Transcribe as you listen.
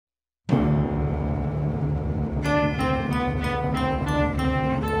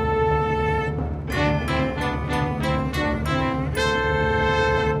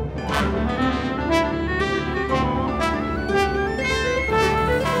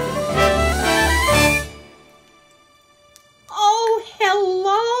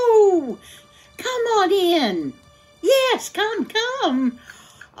come.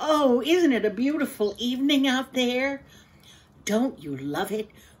 Oh, isn't it a beautiful evening out there? Don't you love it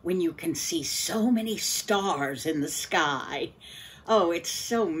when you can see so many stars in the sky? Oh, it's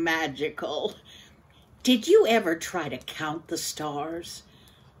so magical. Did you ever try to count the stars?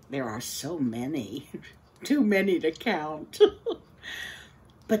 There are so many, too many to count.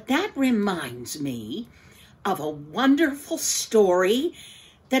 But that reminds me of a wonderful story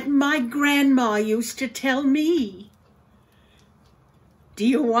that my grandma used to tell me. Do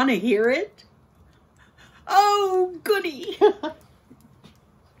you want to hear it? Oh, goody.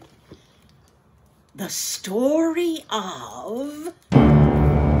 The story of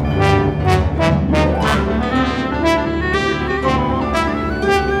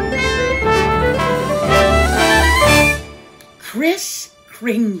Kris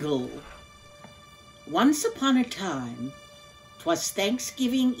Kringle. Once upon a time, 'twas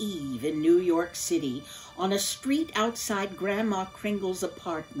Thanksgiving Eve in New York City, on a street outside Grandma Kringle's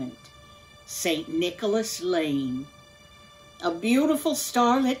apartment, St. Nicholas Lane. A beautiful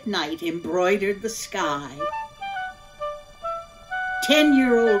starlit night embroidered the sky.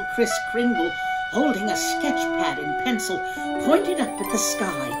 10-year-old Kris Kringle, holding a sketch pad and pencil, pointed up at the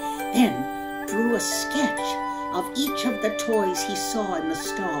sky, then drew a sketch of each of the toys he saw in the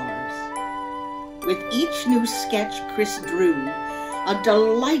stars. With each new sketch Kris drew, a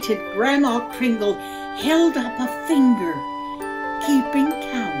delighted Grandma Kringle held up a finger, keeping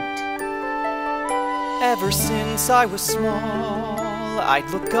count. Ever since I was small, I'd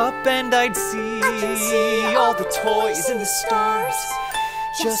look up and I'd see all the toys in the stars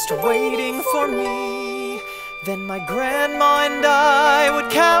just waiting for me. Then my grandma and I would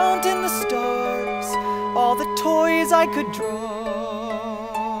count in the stars all the toys I could draw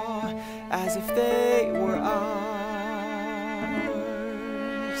as if they were ours.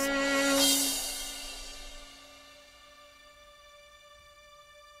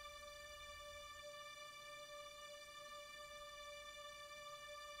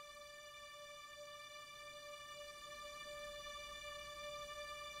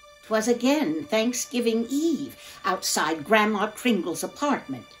 'Twas again Thanksgiving Eve outside Grandma Kringle's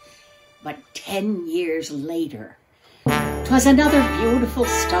apartment. But 10 years later, 'twas another beautiful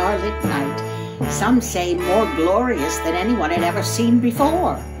starlit night, some say more glorious than anyone had ever seen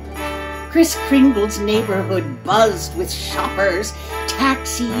before. Kris Kringle's neighborhood buzzed with shoppers,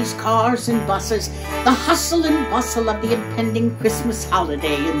 taxis, cars, and buses, the hustle and bustle of the impending Christmas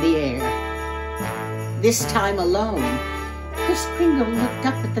holiday in the air. This time alone, Kris Kringle looked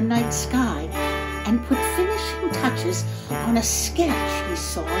up at the night sky and put finishing touches on a sketch he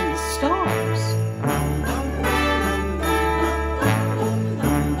saw in the stars.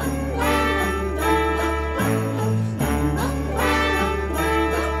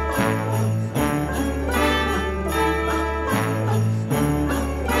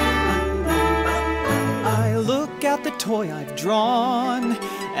 I look at the toy I've drawn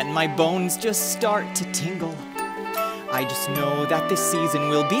and my bones just start to tingle. I just know that this season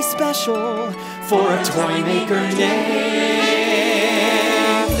will be special for a toy maker named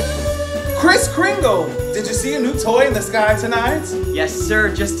Kris Kringle! Did you see a new toy in the sky tonight? Yes, sir,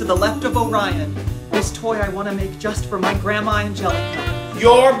 just to the left of Orion. This toy I want to make just for my Grandma Angelica.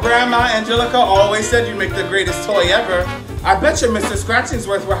 Your Grandma Angelica always said you'd make the greatest toy ever. I bet you Mr.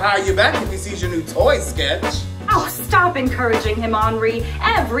 Scratchingsworth will hire you back if he sees your new toy sketch. Oh, stop encouraging him, Henri.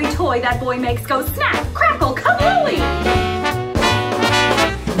 Every toy that boy makes goes snap, crackle, kablooey!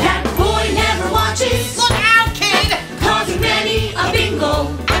 That boy never watches. Look out, kid! Causing many a bingo.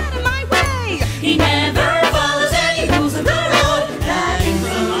 Out of my way! He never follows any rules of the road. That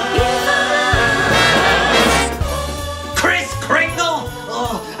includes Kris Kringle!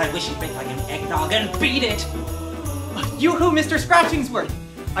 Oh, I wish he'd make like an eggnog and beat it. You who, Mr. Scratchingsworth?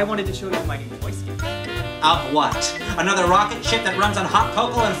 I wanted to show you my new toy sketch. Of what? Another rocket ship that runs on hot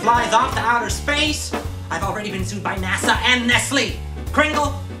cocoa and flies off to outer space? I've already been sued by NASA and Nestle.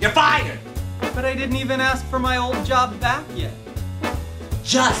 Kringle, you're fired. But I didn't even ask for my old job back yet.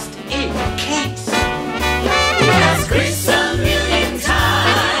 Just in case. Ask Kris a million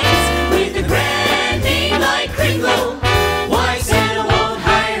times with a grand name like Kringle. Why Santa won't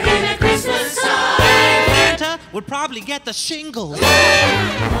hire him at Christmas time? Santa would probably get the shingles.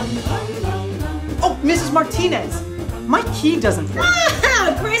 Oh, Mrs. Martinez! My key doesn't fit.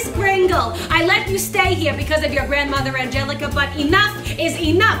 Ah, Kris Kringle! I let you stay here because of your grandmother Angelica, but enough is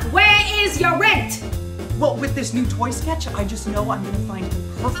enough. Where is your rent? Well, with this new toy sketch, I just know I'm gonna find the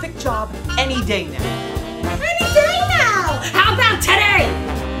perfect job any day now. Any day now! How about today?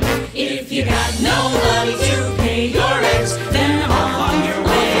 If you got no money to pay your rent, then on your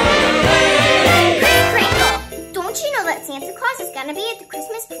way. Kris Kringle, don't you know that Santa Claus is gonna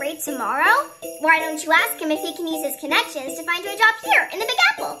tomorrow? Why don't you ask him if he can use his connections to find you a job here in the Big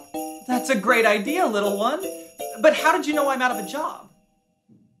Apple? That's a great idea, little one. But how did you know I'm out of a job?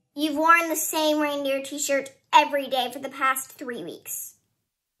 You've worn the same reindeer t-shirt every day for the past 3 weeks.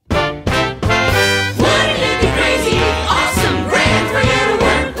 Wouldn't it be crazy, awesome, grand for you to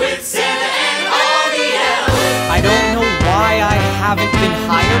work with Santa and all the elves? I don't know why I haven't been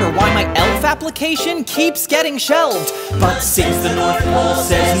hired or why my elf application keeps getting shelved. But since the North Pole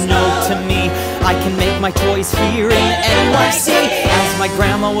says no to me, I can make my toys here in NYC. As my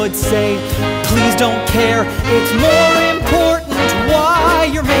grandma would say, please don't care, it's more important why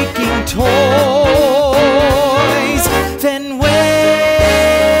you're making toys than where,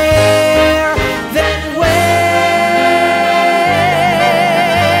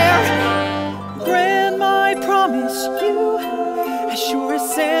 Grandma, I promise you, as sure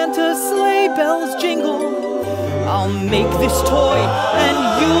as Santa's sleigh bells jingle, I'll make this toy and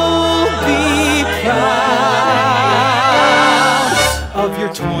you'll be proud of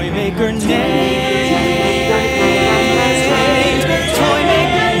your toy maker name. Toy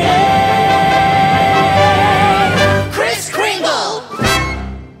maker name, Kris Kringle!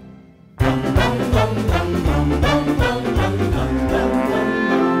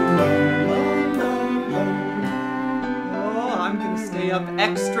 Oh, I'm gonna stay up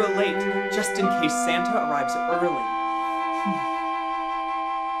extra late, just in case Santa arrives early.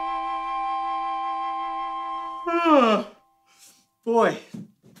 Boy,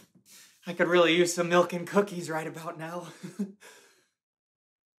 I could really use some milk and cookies right about now.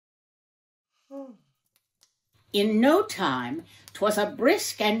 In no time, 'twas a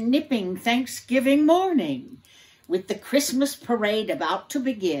brisk and nipping Thanksgiving morning. With the Christmas parade about to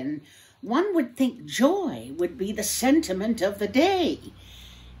begin, one would think joy would be the sentiment of the day.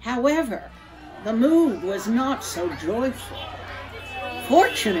 However, the mood was not so joyful.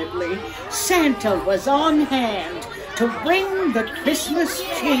 Fortunately, Santa was on hand to bring the Christmas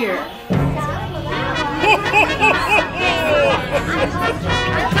cheer.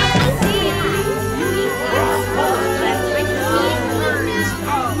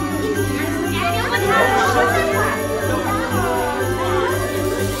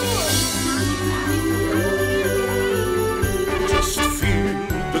 Just feel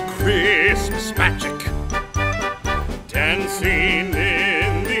the Christmas magic dancing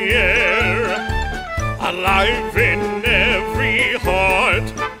in the air, alive in every heart,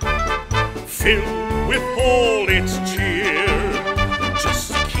 filled with all its cheer.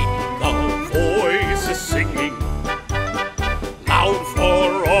 Just keep the voices singing loud for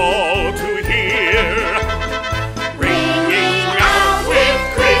all to hear, ringing out with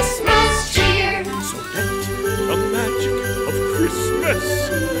Christmas cheer. So let the magic of Christmas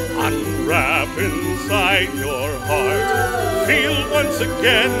unwrap inside your heart. Feel once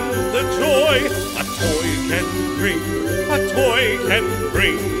again the joy a toy can bring, a toy can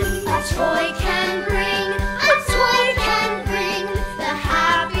bring. A toy can bring, a toy can bring the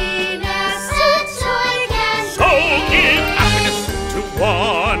happiness a toy can So bring. give happiness to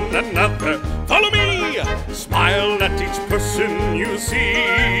one another. Follow me. Smile at each person you see.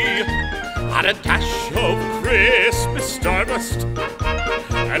 Add a dash of Christmas stardust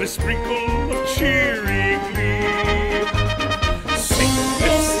and a sprinkle of cheery glee. Sing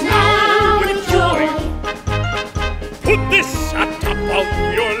this now with joy. Put this at top of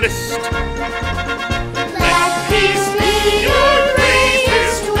your list. Let peace be your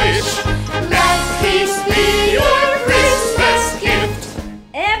greatest wish. Let peace be your Christmas gift.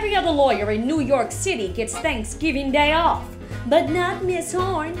 Every other lawyer in New York City gets Thanksgiving Day off, but not Miss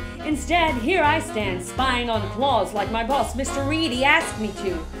Horn. Instead, here I stand spying on claws like my boss, Mr. Reedy, asked me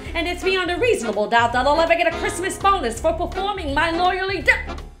to. And it's beyond a reasonable doubt that I'll ever get a Christmas bonus for performing my lawyerly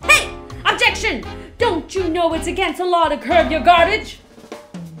Hey! Objection! Don't you know it's against the law to curb your garbage?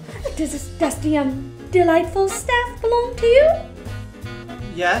 Does the delightful staff belong to you?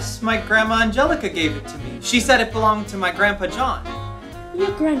 Yes, my Grandma Angelica gave it to me. She said it belonged to my Grandpa John.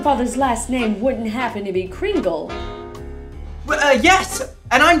 Your grandfather's last name wouldn't happen to be Kringle. Yes,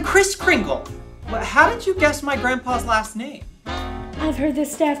 and I'm Kris Kringle. How did you guess my grandpa's last name? I've heard the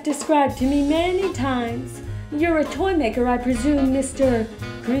staff described to me many times. You're a toy maker, I presume, Mr.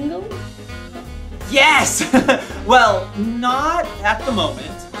 Kringle? Yes! Well, not at the moment.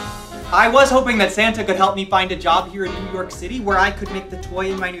 I was hoping that Santa could help me find a job here in New York City where I could make the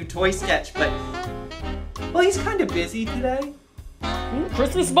toy in my new toy sketch, but, well, he's kind of busy today.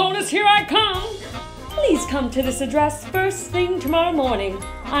 Christmas bonus, here I come! Please come to this address first thing tomorrow morning.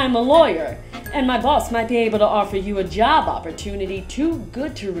 I'm a lawyer, and my boss might be able to offer you a job opportunity too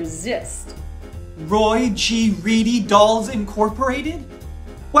good to resist. Roy G. Reedy Dolls Incorporated?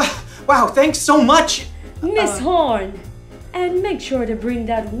 Wow, thanks so much. Miss Horn, and make sure to bring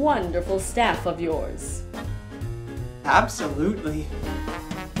that wonderful staff of yours. Absolutely.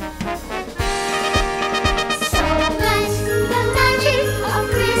 So let's do the magic of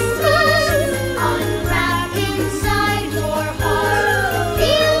Christmas. Unwrap inside your heart.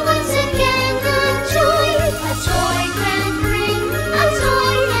 Feel once again the joy a toy can bring. A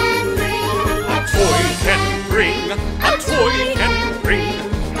toy can bring. A toy can bring, a toy can bring,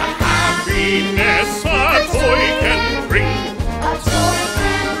 a happiness a toy can bring. A toy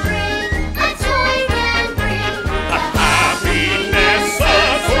can bring. A toy can bring. A happiness a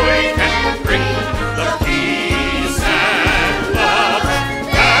toy can bring. The peace and love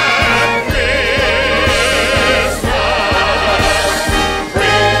that Christmas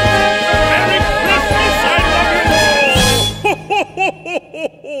brings. Merry Christmas, I love you all! Ho, ho, ho, ho,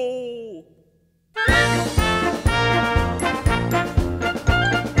 ho, ho.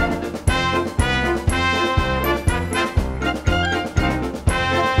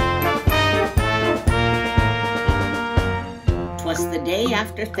 'Twas the day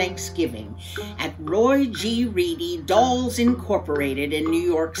after Thanksgiving at Roy G. Reedy Dolls Incorporated in New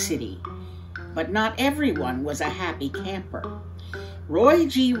York City. But not everyone was a happy camper. Roy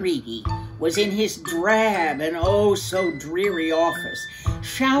G. Reedy was in his drab and oh so dreary office,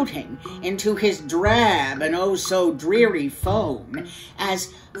 shouting into his drab and oh so dreary phone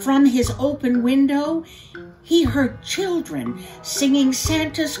as from his open window he heard children singing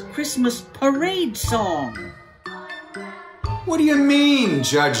Santa's Christmas parade song. What do you mean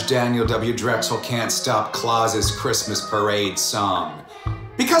Judge Daniel W. Drexel can't stop Claus's Christmas parade song?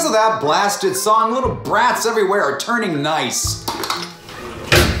 Because of that blasted song, little brats everywhere are turning nice.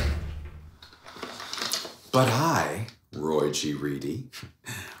 But I, Roy G. Reedy,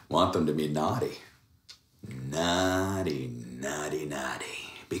 want them to be naughty. Naughty, naughty,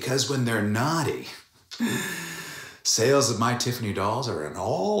 naughty. Because when they're naughty, sales of my Tiffany dolls are at an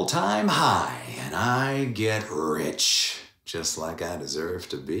all-time high, and I get rich, just like I deserve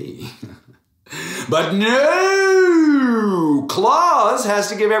to be. But no! Claus has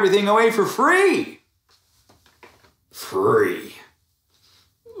to give everything away for free. Free.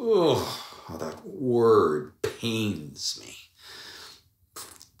 Oh, that word pains me.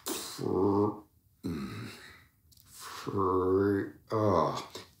 Free. Oh.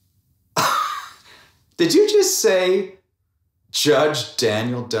 Did you just say Judge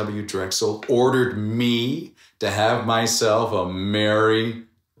Daniel W. Drexel ordered me to have myself a merry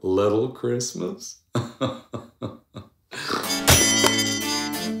little Christmas?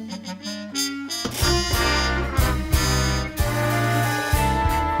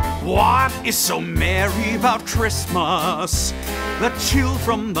 What is so merry about Christmas? The chill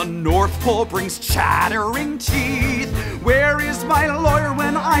from the North Pole brings chattering teeth. Where is my lawyer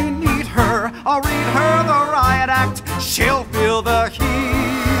when I need her? I'll read her the riot act, she'll feel the heat.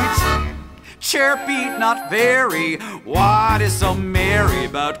 Chair beat not very, what is so merry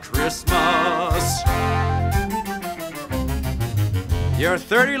about Christmas? You're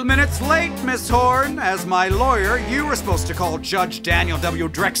 30 minutes late, Miss Horn. As my lawyer, you were supposed to call Judge Daniel W.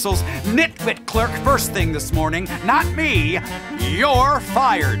 Drexel's nitwit clerk first thing this morning, not me. You're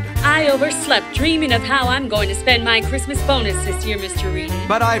fired. I overslept dreaming of how I'm going to spend my Christmas bonus this year, Mr. Reedy.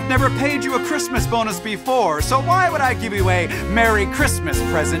 But I've never paid you a Christmas bonus before, so why would I give you a Merry Christmas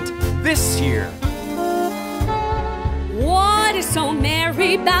present this year? What is so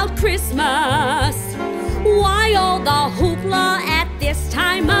merry about Christmas? Why all the hoopla at this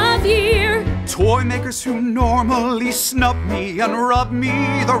time of year? Toy makers who normally snub me and rub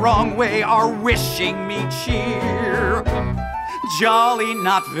me the wrong way are wishing me cheer. Jolly,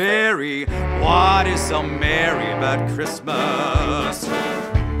 not very. What is so merry about Christmas?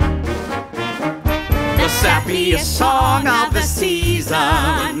 The sappiest song of the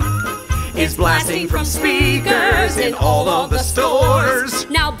season is blasting from speakers in all of the stores.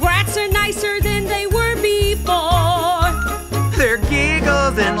 Now brats are nicer than they were before. Their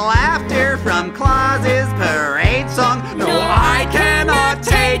giggles and laughter from Claus's parade song, no, I cannot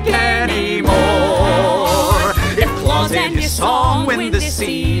take anymore. If Claus and his song win the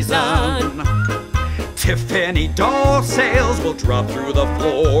season, Tiffany doll sales will drop through the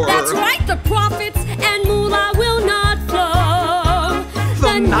floor. That's right, the profits and moolah will not flow.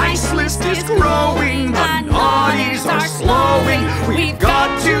 The nice list is growing, the naughties are slowing. We've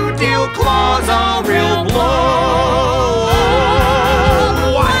got to deal Claus a real blow.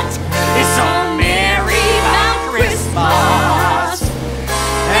 What is so merry about Christmas?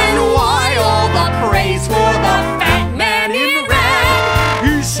 And why all the praise for the fat man in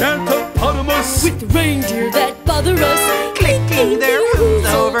red? He's Santa Potamus With reindeer that bother us, Clicking their hooves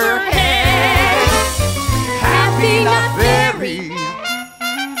overhead.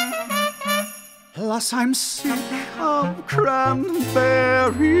 'cause I'm sick of cranberries.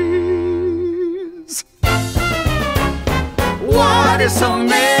 What is so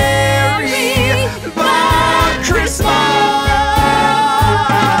merry about Christmas?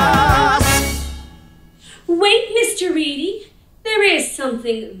 Wait, Mr. Reedy. There is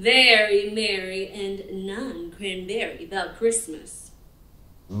something very merry and non-cranberry about Christmas.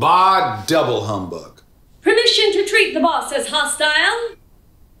 Bah, double humbug. Permission to treat the boss as hostile?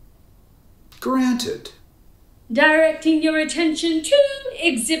 Granted. Directing your attention to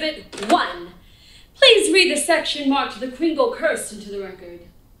Exhibit 1. Please read the section marked the Kringle Curse into the record.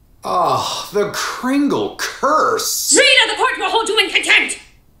 Oh, the Kringle Curse! Read or the court will hold you in contempt!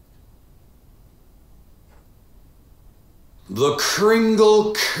 The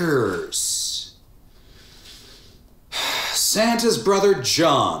Kringle Curse. Santa's brother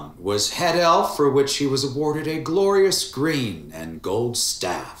John was head elf, for which he was awarded a glorious green and gold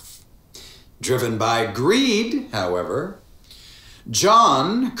staff. Driven by greed, however,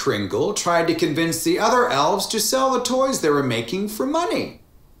 John Kringle tried to convince the other elves to sell the toys they were making for money.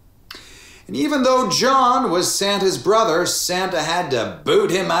 And even though John was Santa's brother, Santa had to boot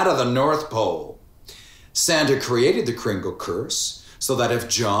him out of the North Pole. Santa created the Kringle Curse so that if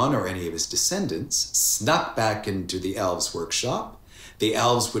John or any of his descendants snuck back into the elves' workshop, the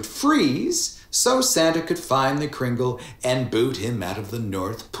elves would freeze so Santa could find the Kringle and boot him out of the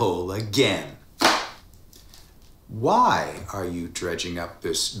North Pole again. Why are you dredging up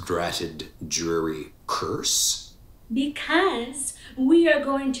this dratted, dreary curse? Because we are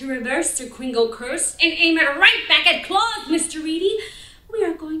going to reverse the Kringle Curse and aim it right back at Claus, Mr. Reedy. We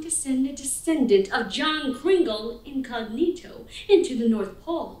are going to send a descendant of John Kringle incognito into the North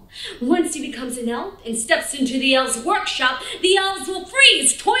Pole. Once he becomes an elf and steps into the elves' workshop, the elves will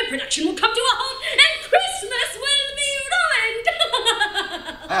freeze, toy production will come to a halt, and Christmas will be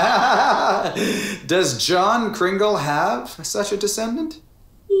ruined! Does John Kringle have such a descendant?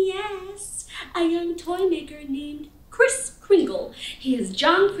 Yes, a young toy maker named Kris Kringle. He is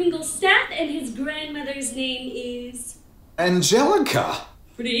John Kringle's staff, and his grandmother's name is... Angelica.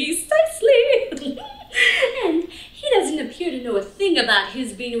 Precisely. And he doesn't appear to know a thing about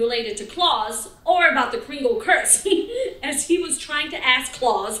his being related to Claus or about the Kringle Curse, as he was trying to ask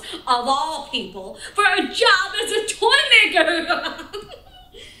Claus, of all people, for a job as a toy maker.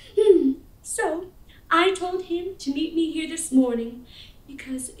 So I told him to meet me here this morning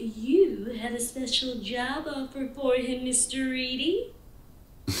because you had a special job offer for him, Mr. Reedy.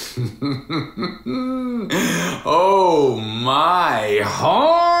 Oh, my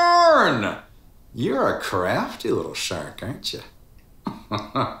horn! You're a crafty little shark, aren't you?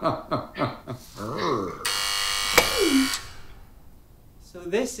 So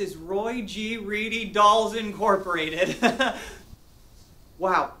this is Roy G. Reedy Dolls Incorporated.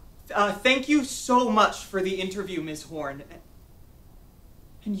 Wow. Thank you so much for the interview, Ms. Horn.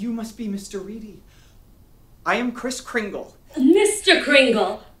 And you must be Mr. Reedy. I am Kris Kringle. Mr.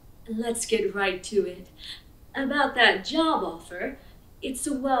 Kringle, let's get right to it. About that job offer, it's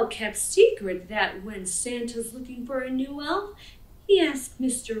a well-kept secret that when Santa's looking for a new elf, he asked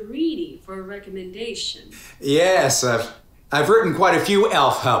Mr. Reedy for a recommendation. Yes, I've written quite a few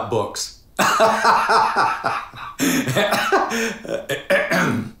elf help books.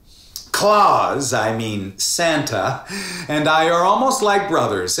 Claus, I mean Santa, and I are almost like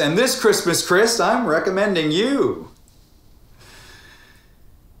brothers, and this Christmas, Kris, I'm recommending you.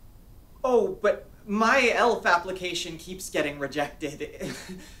 Oh, but my elf application keeps getting rejected.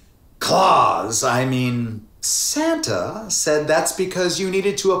 Claus, I mean Santa, said that's because you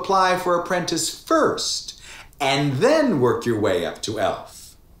needed to apply for apprentice first, and then work your way up to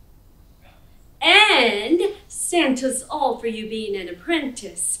elf. And Santa's all for you being an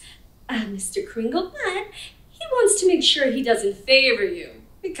apprentice, Mr. Kringle, but he wants to make sure he doesn't favor you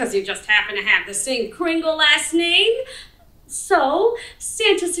because you just happen to have the same Kringle last name. So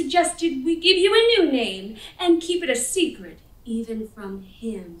Santa suggested we give you a new name and keep it a secret, even from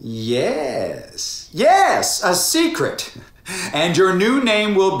him. Yes, a secret. And your new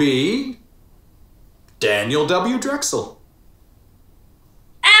name will be Daniel W. Drexel.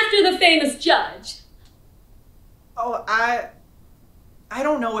 After the famous judge. Oh, I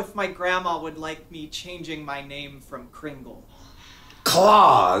don't know if my grandma would like me changing my name from Kringle.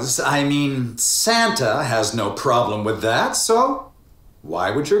 Claus, I mean Santa, has no problem with that, so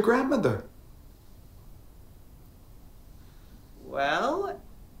why would your grandmother? Well,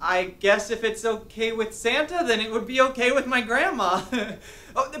 I guess if it's okay with Santa, then it would be okay with my grandma.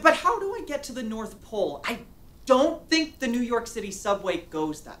 Oh, but how do I get to the North Pole? I don't think the New York City subway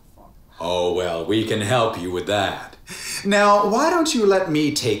goes that far. Oh, well, we can help you with that. Now, why don't you let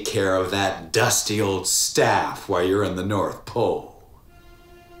me take care of that dusty old staff while you're in the North Pole?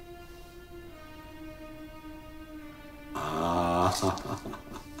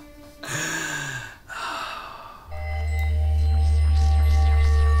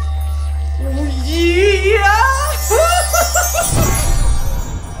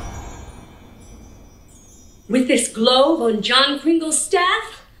 With this globe on John Kringle's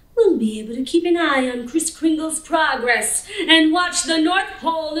staff, we'll be able to keep an eye on Kris Kringle's progress and watch the North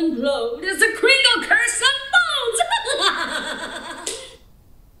Pole implode as the Kringle curse unfolds.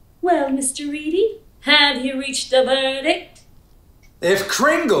 Well, Mr. Reedy, have you reached a verdict? If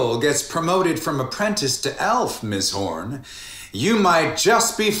Kringle gets promoted from apprentice to elf, Miss Horn, you might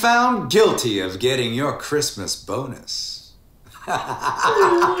just be found guilty of getting your Christmas bonus.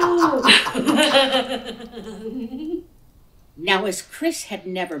 Now, as Kris had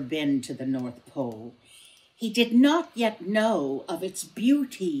never been to the North Pole, he did not yet know of its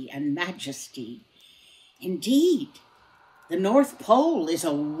beauty and majesty. Indeed, the North Pole is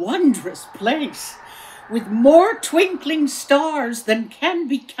a wondrous place, with more twinkling stars than can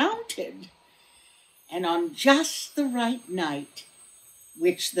be counted. And on just the right night,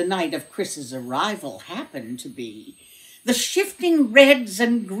 which the night of Kris's arrival happened to be, the shifting reds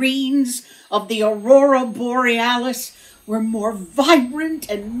and greens of the aurora borealis were more vibrant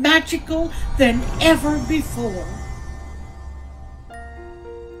and magical than ever before.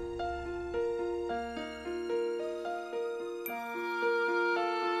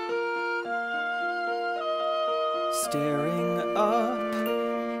 Staring up,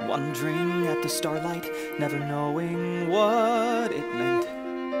 wondering at the starlight, never knowing what it meant.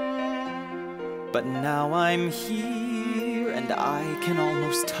 But now I'm here, and I can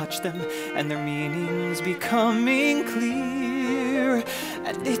almost touch them, and their meaning's becoming clear.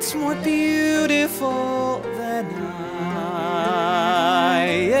 And it's more beautiful than I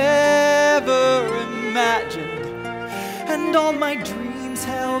ever imagined. And all my dreams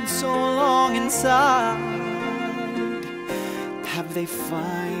held so long inside, have they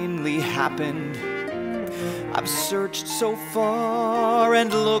finally happened? I've searched so far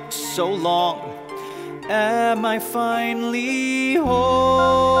and looked so long. Am I finally home?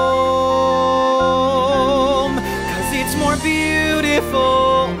 'Cause it's more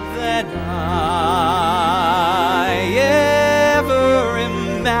beautiful than I ever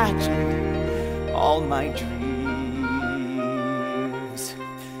imagined. All my dreams,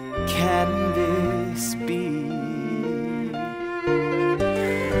 can this be?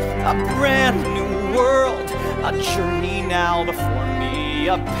 A brand new world, a journey now before me,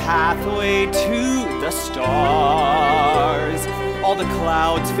 a pathway to the stars. All the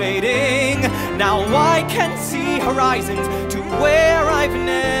clouds fading, now I can see horizons to where I've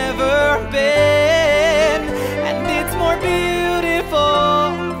never been. And it's more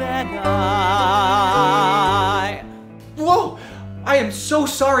beautiful than I... Whoa! I am so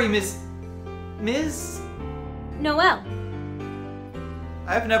sorry, Miss... Noel.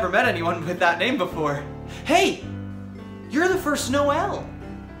 I've never met anyone with that name before. Hey! You're the first Noel!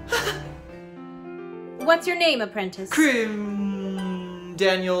 What's your name, apprentice?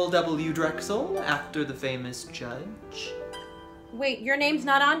 Daniel W. Drexel, after the famous judge. Wait, your name's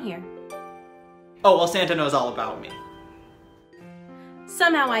not on here. Oh, well, Santa knows all about me.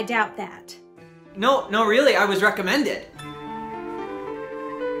 Somehow I doubt that. No, really, I was recommended.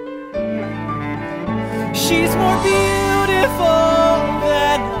 She's more beautiful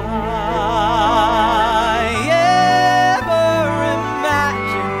than I ever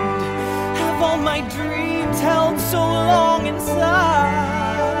imagined. Have all my dreams held so long inside?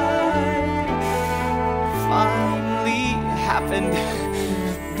 Finally happened.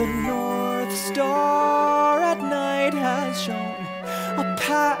 The North Star at night has shown a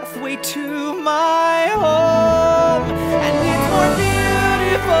pathway to my home. And it's more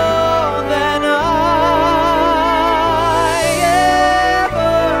beautiful than I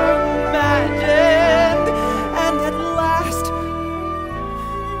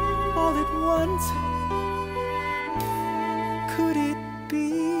could it be?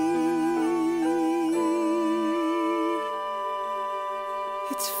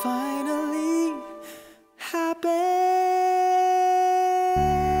 It's finally happened.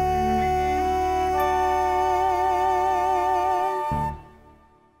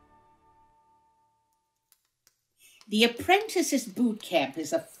 The Apprentices' Boot Camp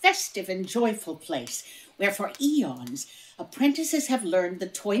is a festive and joyful place where for eons, apprentices have learned the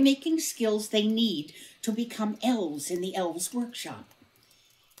toy-making skills they need to become elves in the Elves' Workshop.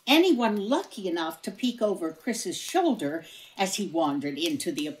 Anyone lucky enough to peek over Kris's shoulder as he wandered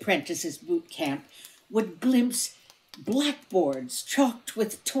into the Apprentices' Boot Camp would glimpse Blackboards chalked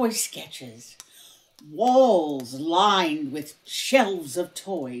with toy sketches, walls lined with shelves of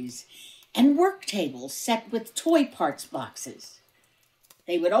toys, and work tables set with toy parts boxes.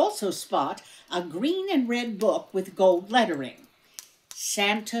 They would also spot a green and red book with gold lettering,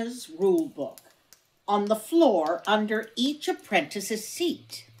 Santa's Rule Book, on the floor under each apprentice's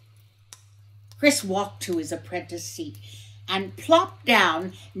seat. Kris walked to his apprentice seat and plopped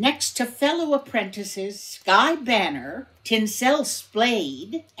down next to fellow apprentices Sky Banner, Tinsel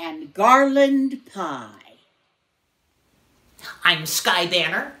Splade, and Garland Pie. I'm Sky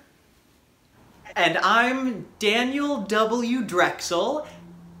Banner. And I'm Daniel W. Drexel,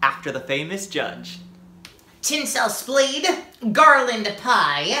 after the famous judge. Tinsel Splade, Garland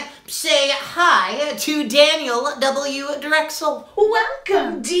Pie, say hi to Daniel W. Drexel.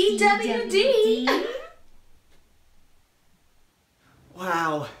 Welcome, DWD.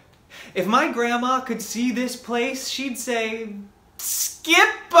 Wow. If my grandma could see this place, she'd say,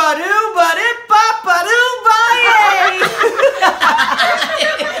 skip-ba-doo-ba-dip-bop-ba-doo-ba-yay!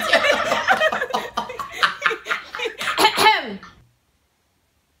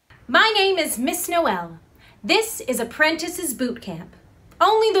 My name is Miss Noel. This is Apprentices Boot Camp.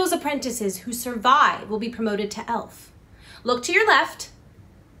 Only those apprentices who survive will be promoted to elf. Look to your left.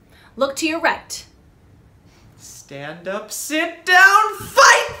 Look to your right. Stand up, sit down,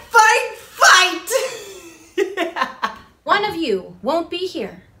 fight, fight, fight! Yeah. One of you won't be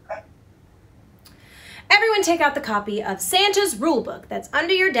here. Everyone take out the copy of Santa's Rule Book that's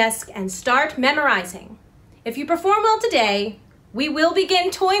under your desk and start memorizing. If you perform well today, we will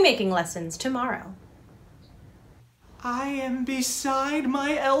begin toy-making lessons tomorrow. I am beside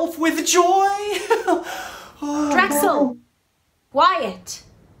my elf with joy. Oh. Drexel, quiet.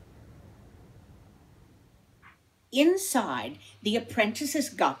 Inside, the apprentices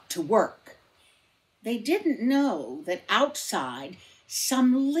got to work. They didn't know that outside,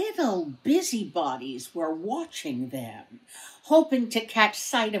 some little busybodies were watching them, hoping to catch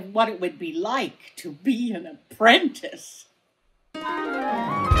sight of what it would be like to be an apprentice. Will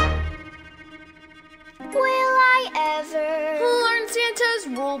I ever learn Santa's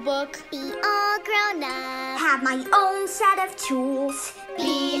rule book? Be all grown up? Have my own set of tools?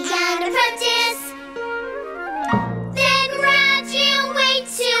 Be an apprentice? Then graduate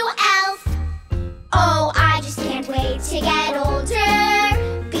to elf? Oh, I just can't wait to get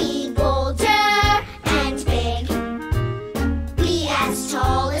older. Be bolder and big. Be as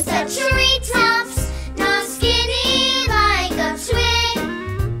tall as the treetops, not skinny like a twig.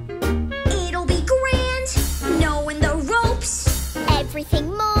 It'll be grand, knowing the ropes. Everything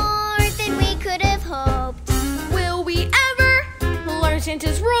more than we could have hoped. Will we ever learn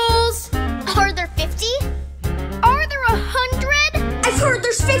Santa's rules? Are there 50? Are there 100? I've heard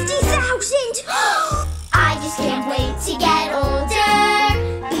there's 50,000! I just can't wait to get older.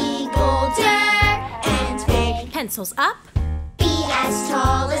 Be bolder and big. Pencils up. Be as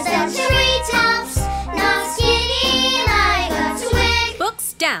tall as the treetops, not skinny like a twig.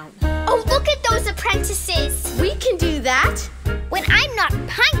 Books down. Oh, look at those apprentices. We can do that. When I'm not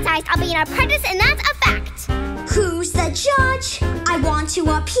pint-sized, I'll be an apprentice, and that's a fact. Who's the judge? I want to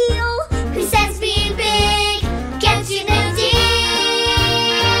appeal. Who says being big gets you the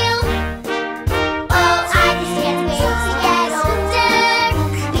deal? Oh, I just can't wait to get older.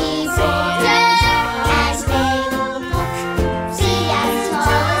 Be bolder and big. Be as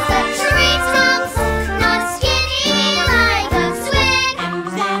tall as the treetops, not skinny like a twig.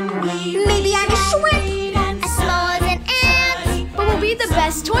 Maybe I'm a shrimp, as small as an ant. But we'll be the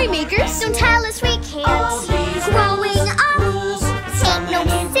best toy makers. Don't tell us we can't. Growing up ain't no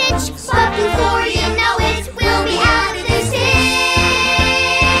cinch, but before you know it, we'll be out of this ditch.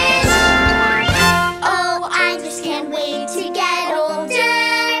 Oh, I just can't wait to get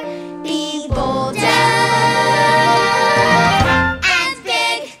older. Be bolder and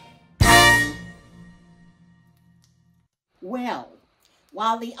big. Well,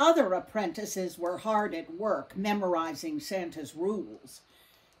 while the other apprentices were hard at work memorizing Santa's rules,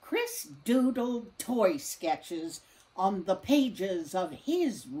 Kris doodled toy sketches on the pages of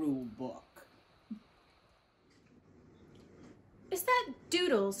his rule book. Is that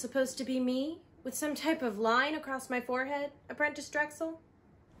doodle supposed to be me? With some type of line across my forehead, Apprentice Drexel?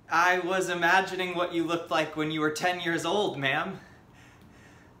 I was imagining what you looked like when you were 10 years old, ma'am.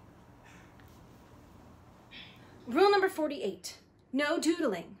 Rule number 48. No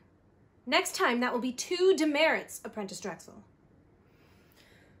doodling. Next time, that will be 2 demerits, Apprentice Drexel.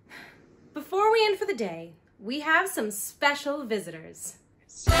 Before we end for the day, we have some special visitors.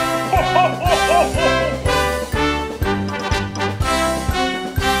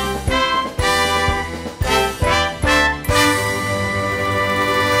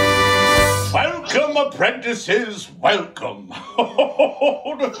 apprentices, welcome.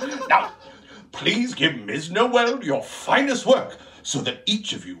 Now, please give Ms. Noel your finest work so that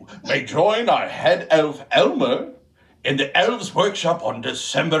each of you may join our head elf Elmer in the elves' workshop on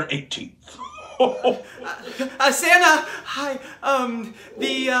December 18th. Santa, hi.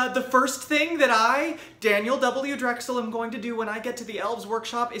 The first thing that I, Daniel W. Drexel, am going to do when I get to the elves'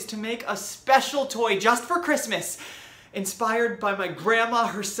 workshop is to make a special toy just for Christmas, inspired by my grandma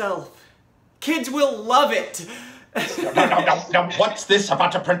herself. Kids will love it. Now, what's this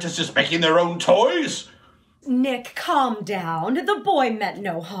about apprentices making their own toys? Nick, calm down. The boy meant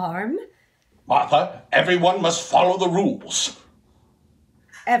no harm. Martha, everyone must follow the rules.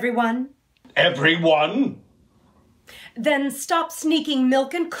 Everyone? Everyone? Then stop sneaking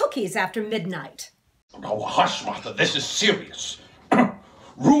milk and cookies after midnight. Oh, hush, Martha, this is serious.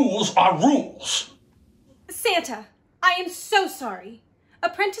 Rules are rules. Santa, I am so sorry.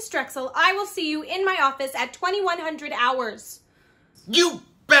 Apprentice Drexel, I will see you in my office at 2100 hours. You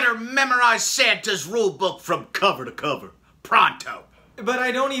better memorize Santa's rule book from cover to cover. Pronto. But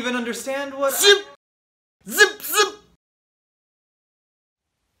I don't even understand what... Zip! Zip, zip!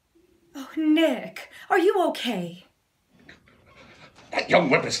 Oh, Nick, are you okay? That young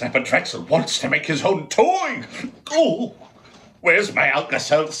whippersnapper Drexel wants to make his own toy. Oh, where's my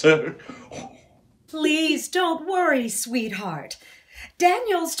Alka-Seltzer? Please don't worry, sweetheart.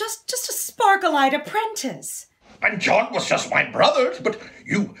 Daniel's just a sparkle-eyed apprentice. And John was just my brother, but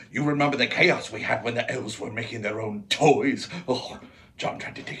you remember the chaos we had when the elves were making their own toys. Oh, John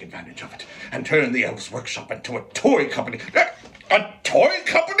tried to take advantage of it and turn the elves' workshop into a toy company. A toy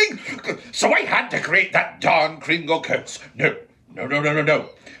company? So I had to create that darn Kringle curse. No.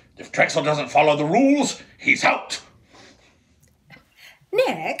 If Drexel doesn't follow the rules, he's out.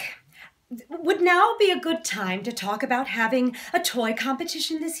 Nick, would now be a good time to talk about having a toy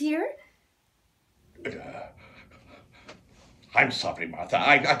competition this year? I'm sorry, Martha.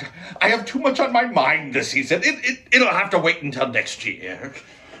 I have too much on my mind this season. It'll have to wait until next year.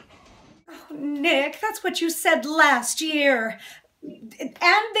 Oh, Nick, that's what you said last year.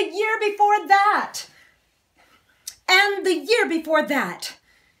 And the year before that. And the year before that.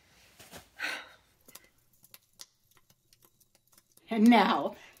 And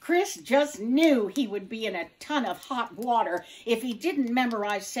now, Kris just knew he would be in a ton of hot water if he didn't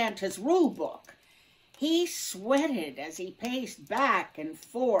memorize Santa's rule book. He sweated as he paced back and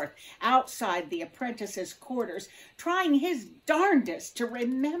forth outside the apprentices' quarters, trying his darndest to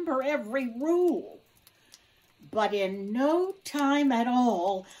remember every rule. But in no time at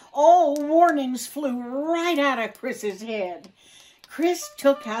all warnings flew right out of Kris's head. Kris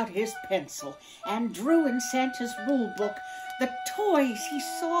took out his pencil and drew in Santa's rule book the toys he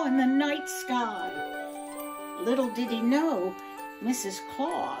saw in the night sky. Little did he know, Mrs.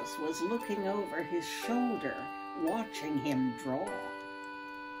 Claus was looking over his shoulder, watching him draw.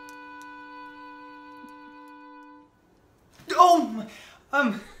 Oh,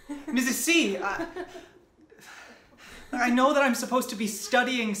 Mrs. C, I know that I'm supposed to be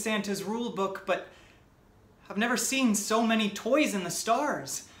studying Santa's rule book, but I've never seen so many toys in the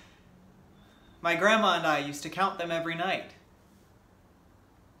stars. My grandma and I used to count them every night.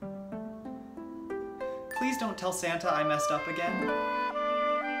 Please don't tell Santa I messed up again.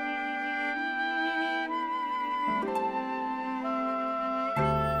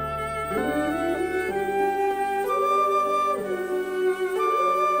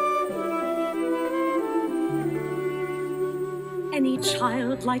 Any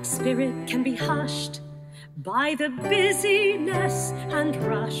childlike spirit can be hushed by the busyness and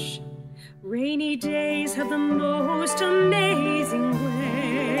rush. Rainy days have the most amazing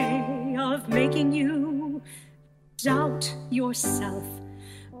way of making you doubt yourself.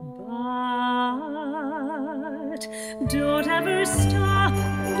 But don't ever stop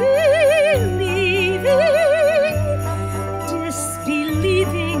believing,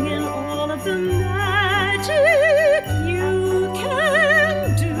 disbelieving in all of the magic you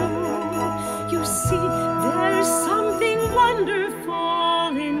can do. You see, there's something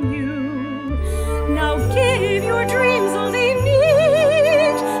wonderful in you. Now give your dreams all they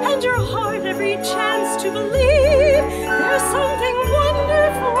need, and your heart every chance to believe. There's something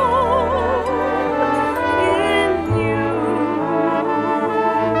wonderful in you.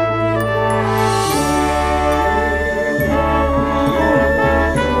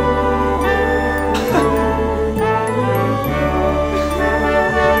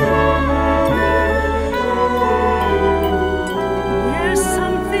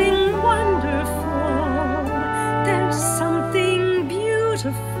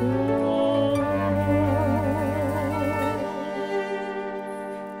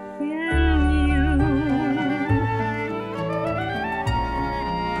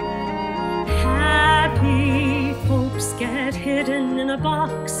 a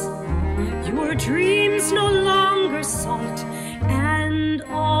box. Your dreams no longer sought, and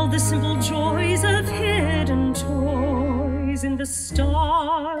all the simple joys of hidden toys in the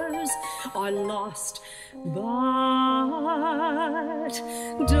stars are lost. But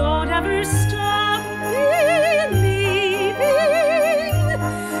don't ever stop believing,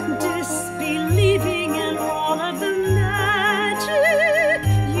 disbelieving in all of the magic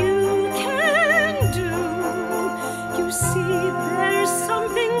you can do. You see, there's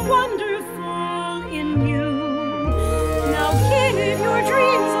something wonderful in you. Now give your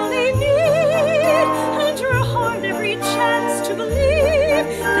dreams all they need, and your heart every chance to believe.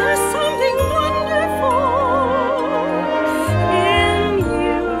 There's something wonderful in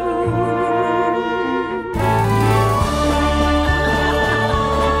you.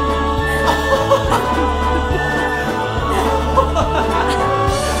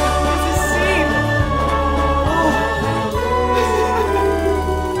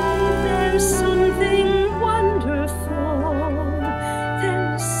 There's something wonderful.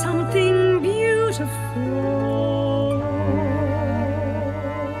 There's something beautiful in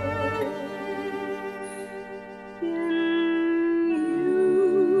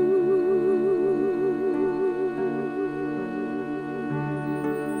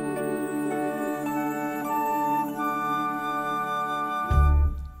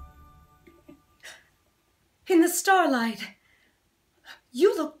In the starlight,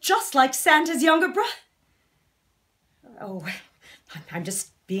 you look just like Santa's younger brother. Oh, I'm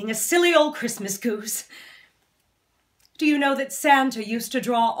just being a silly old Christmas goose. Do you know that Santa used to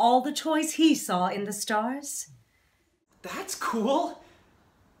draw all the toys he saw in the stars? That's cool.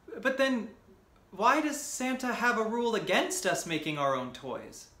 But then, why does Santa have a rule against us making our own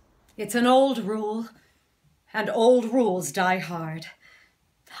toys? It's an old rule, and old rules die hard.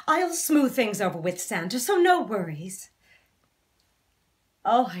 I'll smooth things over with Santa, so no worries.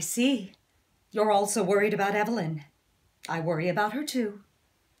 Oh, I see. You're also worried about Evelyn. I worry about her too.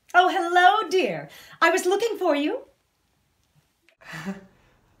 Oh, hello, dear. I was looking for you.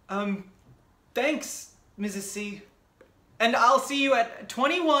 Thanks, Mrs. C. And I'll see you at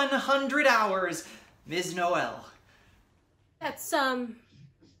 2100 hours, Ms. Noel. That's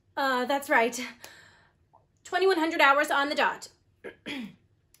right. 2100 hours on the dot.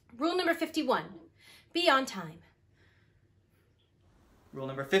 Rule number 51, be on time. Rule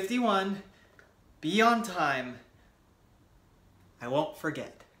number 51, be on time. I won't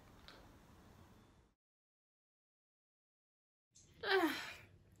forget.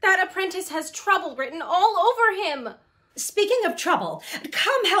 That apprentice has trouble written all over him. Speaking of trouble,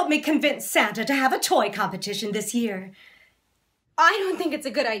 come help me convince Santa to have a toy competition this year. I don't think it's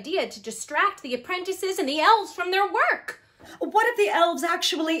a good idea to distract the apprentices and the elves from their work. What if the elves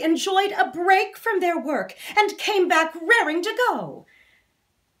actually enjoyed a break from their work and came back raring to go?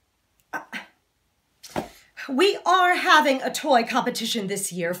 We are having a toy competition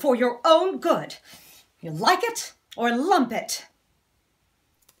this year for your own good. You like it or lump it.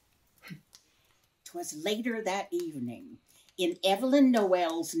 'Twas later that evening, in Evelyn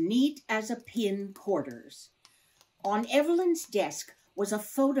Noel's neat-as-a-pin quarters. On Evelyn's desk was a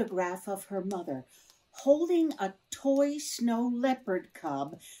photograph of her mother, holding a toy snow leopard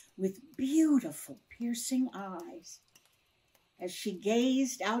cub with beautiful piercing eyes. As she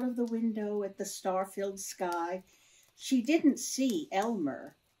gazed out of the window at the star-filled sky, she didn't see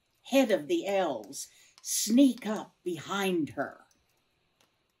Elmer, head of the elves, sneak up behind her.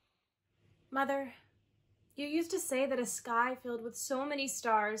 Mother, you used to say that a sky filled with so many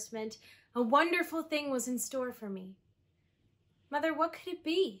stars meant a wonderful thing was in store for me. Mother, what could it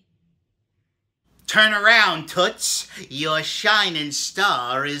be? Turn around, Toots. Your shining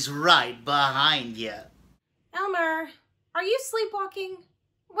star is right behind you. Elmer, are you sleepwalking?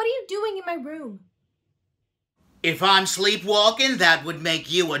 What are you doing in my room? If I'm sleepwalking, that would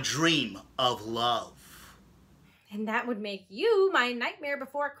make you a dream of love. And that would make you my nightmare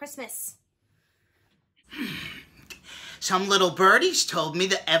before Christmas. Some little birdies told me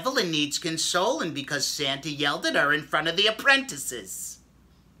that Evelyn needs consoling because Santa yelled at her in front of the apprentices.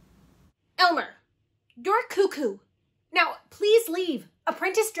 Elmer, you're cuckoo. Now, please leave.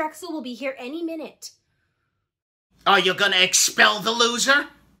 Apprentice Drexel will be here any minute. Are you gonna expel the loser?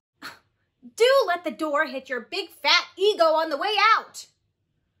 Do let the door hit your big fat ego on the way out.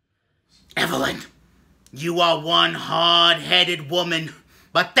 Evelyn, you are one hard-headed woman,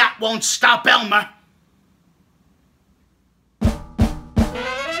 but that won't stop Elmer.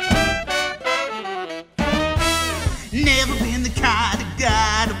 Never been the kind of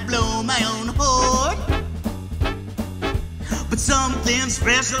guy to blow my own horn, but something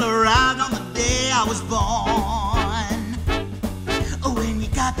special arrived on the day I was born.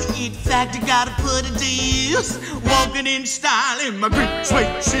 In fact, I gotta put it to use. Walking in style in my green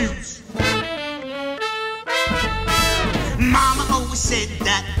suede shoes. Mama always said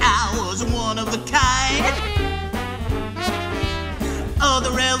that I was one of a kind.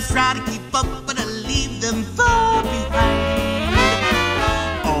 Other elves try to keep up, but I leave them far behind.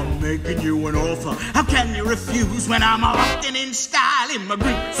 I'm making you an offer. How can you refuse when I'm walking in style in my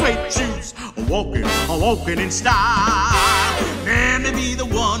green suede shoes? Walking in style. Let me be the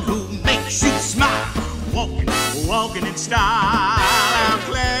one who makes you smile. Walking in style.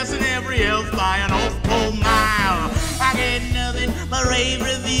 Outclassing every elf by an awful mile. I get nothing but rave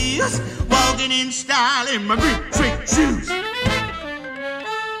reviews. Walking in style in my green suede shoes.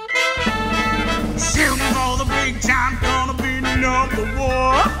 Shooting for the big time, gonna be number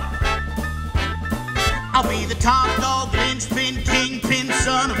one. I'll be the top dog, linchpin, kingpin,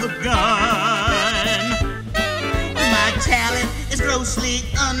 son of a gun. My talent is grossly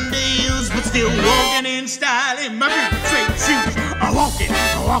underused, but still walking in style in my green suede shoes.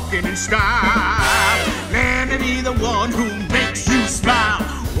 Walking in style. Let me be the one who makes you smile.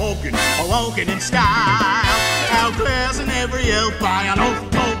 Walking in style. Outclassing every elf by an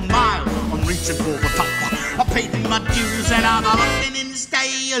awful mile. I'm reaching for the top. I'm paying my dues and I'm walking in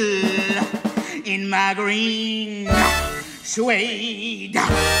style in my green suede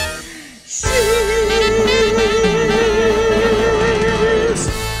shoes.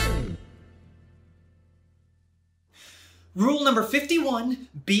 Rule number 51,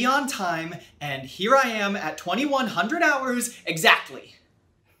 be on time, and here I am at 2100 hours exactly.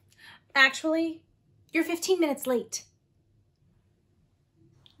 Actually, you're 15 minutes late.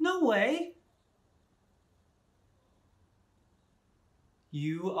 No way.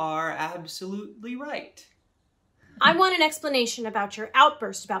 You are absolutely right. I want an explanation about your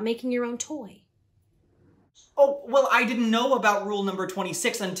outburst about making your own toy. Oh, well, I didn't know about rule number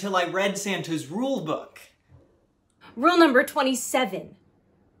 26 until I read Santa's rule book. Rule number 27.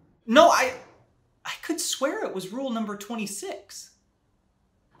 No, I could swear it was rule number 26.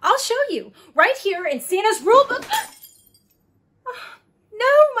 I'll show you. Right here in Santa's rule book. No,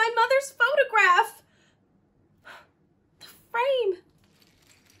 my mother's photograph. The frame.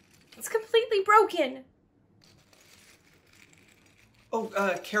 It's completely broken. Oh,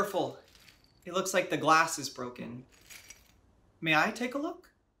 careful. It looks like the glass is broken. May I take a look?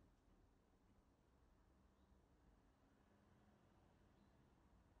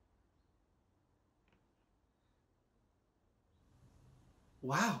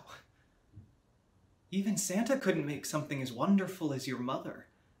 Wow. Even Santa couldn't make something as wonderful as your mother.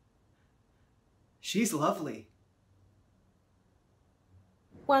 She's lovely.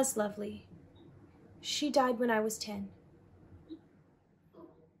 Was lovely. She died when I was 10.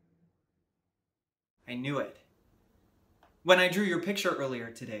 I knew it. When I drew your picture earlier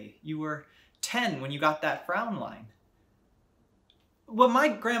today, you were 10 when you got that frown line. Well, my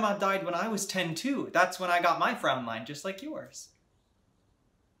grandma died when I was 10 too. That's when I got my frown line, just like yours.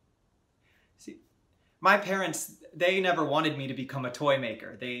 See, my parents, they never wanted me to become a toy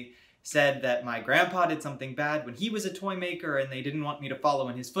maker. They said that my grandpa did something bad when he was a toy maker and they didn't want me to follow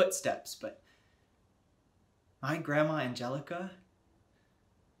in his footsteps, but my grandma Angelica,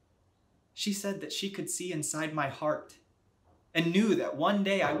 she said that she could see inside my heart and knew that one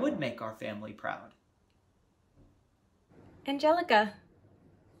day I would make our family proud. Angelica.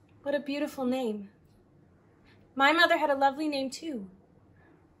 What a beautiful name. My mother had a lovely name too.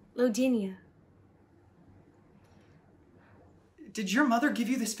 Lodinia. Did your mother give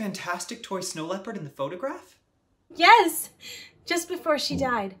you this fantastic toy snow leopard in the photograph? Yes, just before she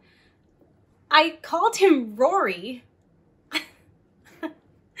died. I called him Rory.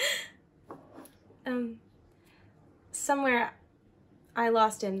 Somewhere I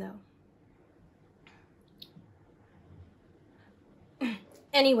lost him though.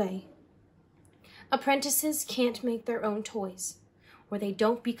 Anyway, apprentices can't make their own toys, or they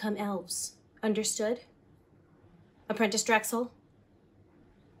don't become elves. Understood? Apprentice Drexel?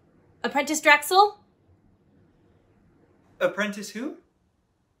 Apprentice Drexel? Apprentice who?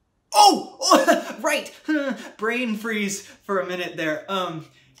 Oh, right. Brain freeze for a minute there.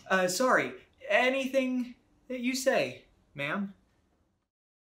 Sorry. Anything that you say, ma'am?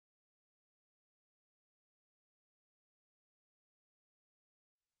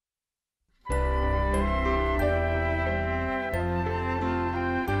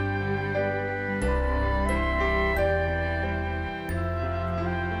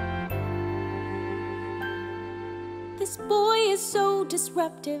 This boy is so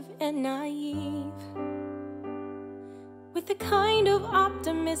disruptive and naive, with a kind of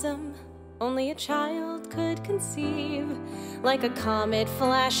optimism only a child could conceive, like a comet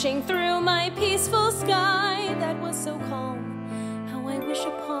flashing through my peaceful sky that was so calm. How I wish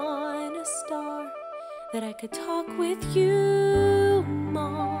upon a star that I could talk with you,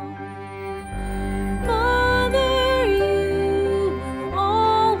 Mom. Mother, you will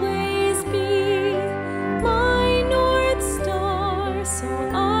always be my North Star, so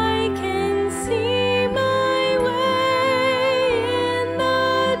I can see my way in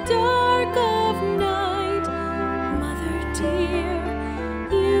the dark of night. Mother dear,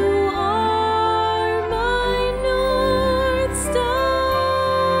 you are my North Star.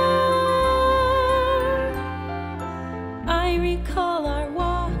 I recall our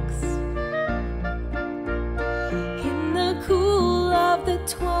walks in the cool of the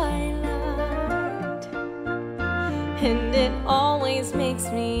twilight, and it always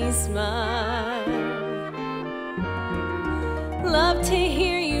makes me smile. Love to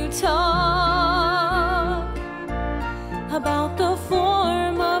hear you talk about the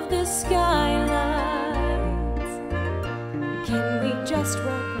form of the skylights. Can we just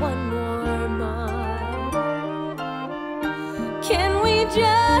walk one more mile? Can we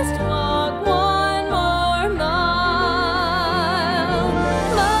just walk one more mile?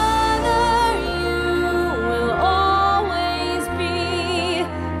 Mother, you will always be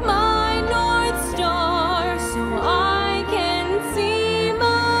my North Star, so I can see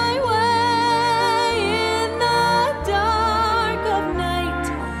my way in the dark of night.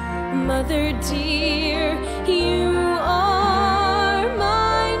 Mother dear, you are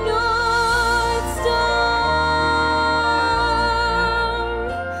my North Star.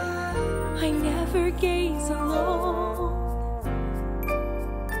 I never gaze alone,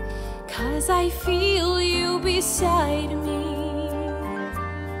 'cause I feel you beside me,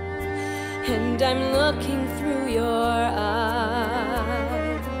 and I'm looking through your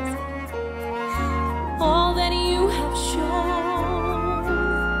eyes. All that you have shown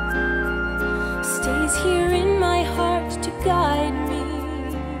stays here in my heart to guide me.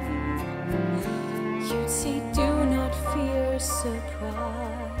 You'd say, do not fear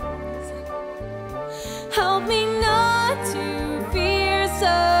surprise. Help me not to fear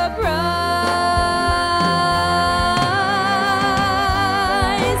surprise.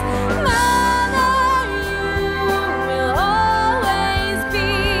 Mother, you will always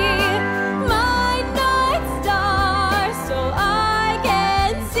be my North Star, so I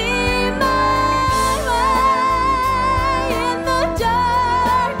can see my way in the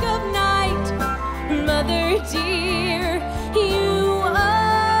dark of night. Mother dear, you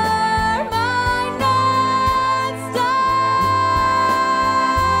are my North Star.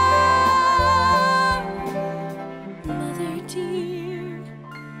 Mother dear,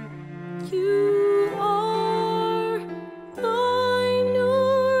 you are my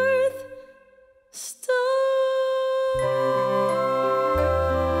North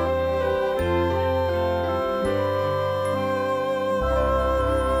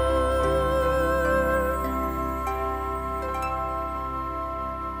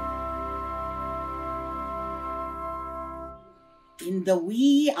In the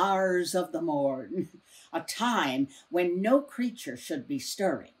wee hours of the morn, a time when no creature should be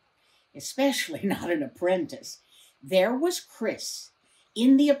stirring, especially not an apprentice, there was Kris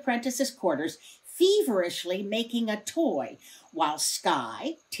in the apprentice's quarters, feverishly making a toy, while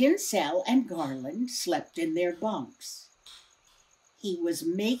Sky, Tinsel, and Garland slept in their bunks. He was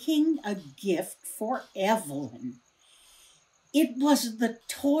making a gift for Evelyn. It was the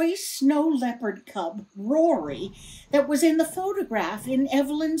toy snow leopard cub, Rory, that was in the photograph in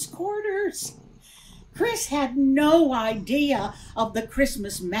Evelyn's quarters. Kris had no idea of the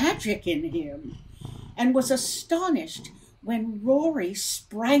Christmas magic in him, and was astonished when Rory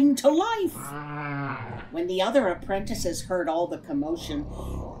sprang to life. When the other apprentices heard all the commotion,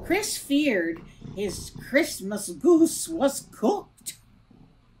 Kris feared his Christmas goose was cooked.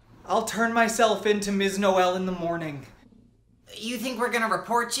 I'll turn myself into Ms. Noel in the morning. You think we're gonna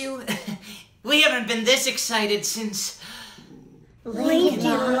report you? We haven't been this excited since...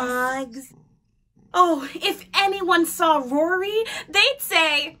 Lincoln Logs. Oh, if anyone saw Rory, they'd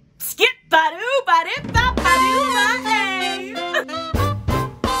say, skip-ba-doo-ba-dip-ba-ba-doo-ba-hey.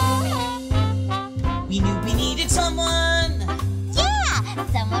 We knew we needed someone. Yeah,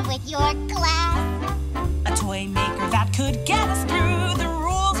 someone with your class. A toy maker that could get us through the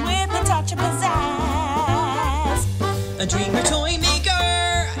rules with a touch of pizzazz. A dreamer toy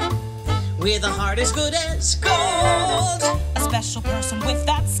maker with a heart as good as gold. A special person with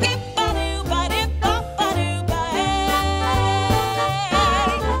that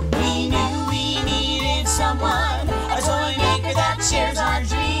skip-ba-doo-ba-dip-ba-ba-doo-ba-hey. We knew we needed someone, a toy maker that shares our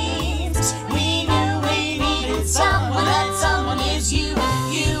dreams.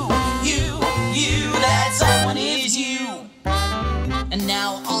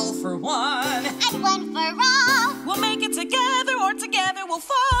 for one. And one for all. We'll make it together or together we'll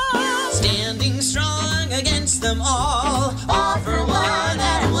fall. Standing strong against them all. All for one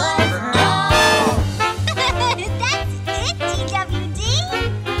and one for all. That's it, TWD.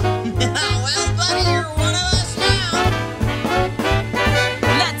 Well, buddy, you're one of us now.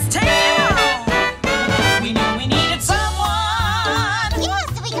 Let's take it home. We knew we needed someone. Yeah,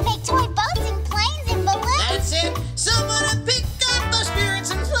 so we can make toy boats and planes and balloons. That's it. Someone to pick up our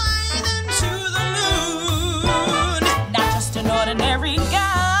spirits and fly them to the moon. Not just an ordinary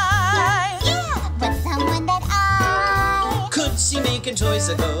guy. Yeah, but someone that I Could see making toys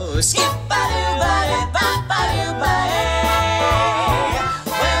that go skip-ba-doo-ba-doo-ba-ba-doo-ba-ay.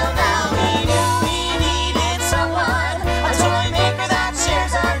 Well, now we knew we needed someone, a toy maker that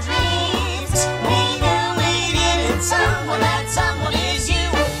shares our dreams. We knew we needed someone, that someone is you,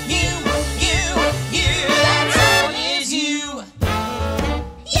 you, you, you. That someone is you.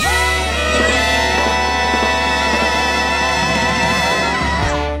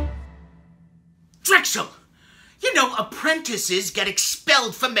 Drexel! You know, apprentices get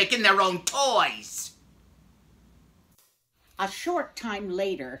expelled for making their own toys. A short time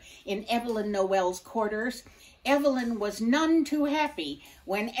later, in Evelyn Noel's quarters, Evelyn was none too happy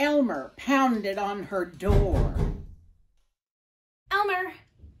when Elmer pounded on her door. Elmer,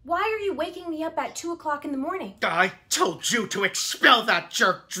 why are you waking me up at 2 o'clock in the morning? I told you to expel that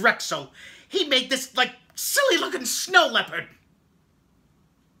jerk Drexel. He made this, like, silly-looking snow leopard.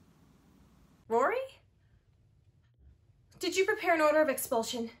 Rory? Did you prepare an order of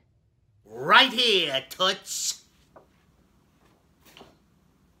expulsion? Right here, Toots.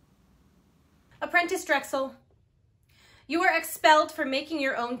 Apprentice Drexel, you are expelled for making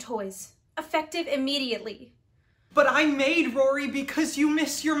your own toys, effective immediately. But I made Rory because you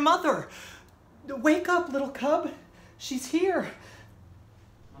miss your mother. Wake up, little cub. She's here.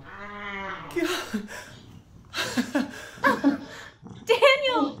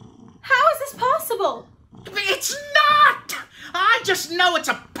 Daniel, how is this possible? It's not! I just know it's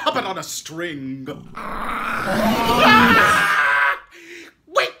a puppet on a string.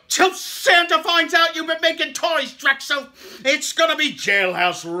 Wait till Santa finds out you've been making toys, Drexel. It's gonna be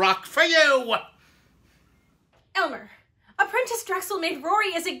jailhouse rock for you. Elmer, Apprentice Drexel made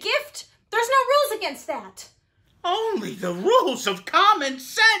Rory as a gift. There's no rules against that. Only the rules of common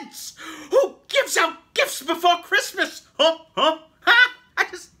sense. Who gives out gifts before Christmas? Huh?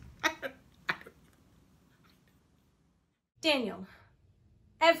 Daniel,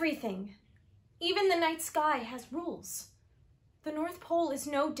 everything, even the night sky, has rules. The North Pole is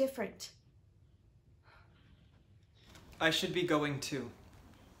no different. I should be going too.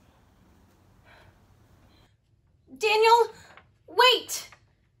 Daniel, wait!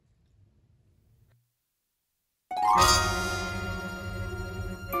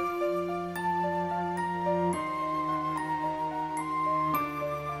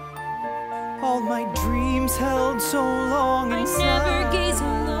 All my dreams held so long inside. I never gaze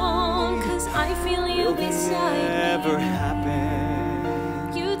along, 'cause I feel you beside Never me.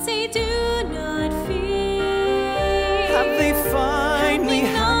 happened. You'd say, do not fear. Have they finally Help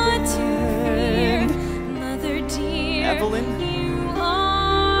me not to fear, happened? mother dear. Evelyn? You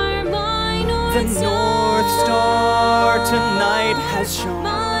are my North The North Star tonight has shown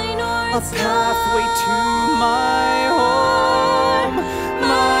My North a pathway to my home,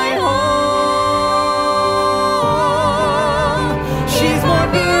 my home. She's more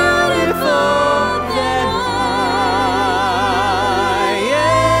beautiful than I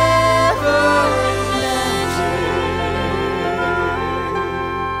ever imagined.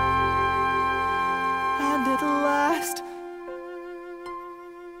 And at last,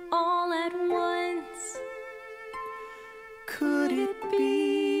 all at once. could it be?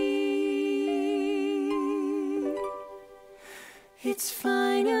 It's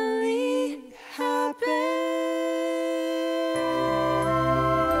finally happened.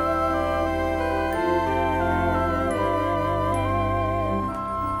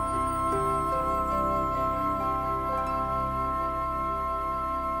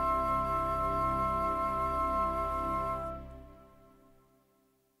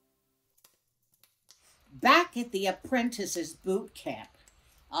 Back at the apprentices' boot camp,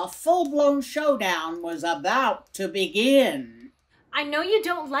 a full-blown showdown was about to begin. I know you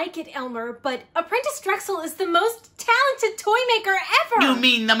don't like it, Elmer, but Apprentice Drexel is the most talented toy maker ever! You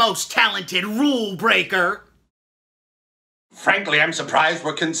mean the most talented rule breaker? Frankly, I'm surprised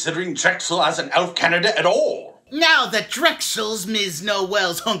we're considering Drexel as an elf candidate at all. Now that Drexel's Ms.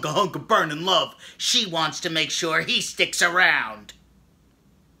 Noel's hunka burning love, she wants to make sure he sticks around.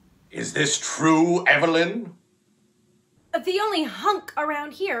 Is this true, Evelyn? The only hunk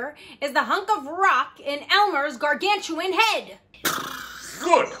around here is the hunk of rock in Elmer's gargantuan head.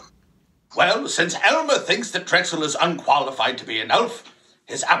 Good. Well, since Elmer thinks that Drexel is unqualified to be an elf,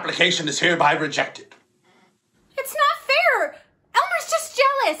 his application is hereby rejected. It's not fair. Elmer's just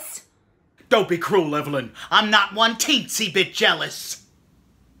jealous. Don't be cruel, Evelyn. I'm not one teensy bit jealous.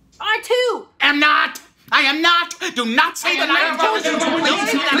 I too. Am not. I am not. Do not say that I am jealous.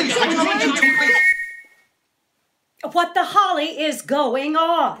 What the holly is going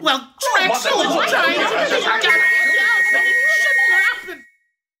on? Well, Drexel is trying to...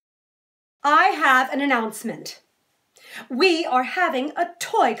 I have an announcement. We are having a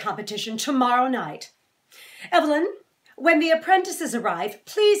toy competition tomorrow night. Evelyn, when the apprentices arrive,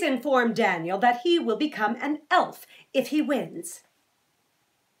 please inform Daniel that he will become an elf if he wins.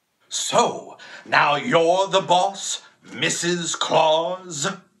 So, now you're the boss, Mrs. Claus?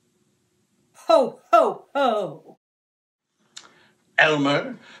 Ho, ho, ho.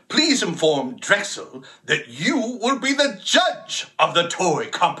 Elmer, please inform Drexel that you will be the judge of the toy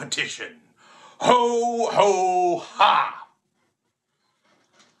competition. Ho, ho, ha!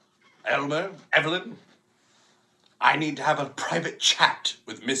 Elmer, Evelyn, I need to have a private chat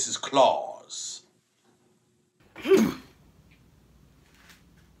with Mrs. Claus.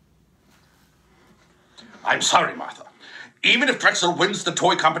 I'm sorry, Martha. Even if Drexel wins the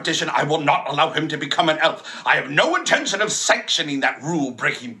toy competition, I will not allow him to become an elf. I have no intention of sanctioning that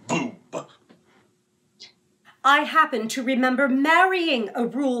rule-breaking boob. I happen to remember marrying a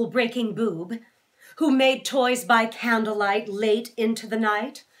rule-breaking boob who made toys by candlelight late into the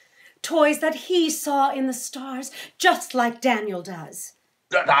night. Toys that he saw in the stars, just like Daniel does.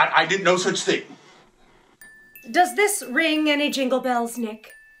 I did no such thing. Does this ring any jingle bells,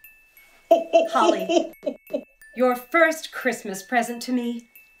 Nick? Holly, your first Christmas present to me.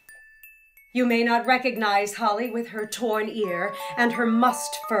 You may not recognize Holly with her torn ear and her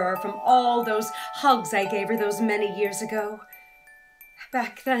mussed fur from all those hugs I gave her those many years ago.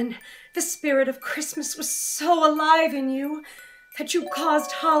 Back then, the spirit of Christmas was so alive in you that you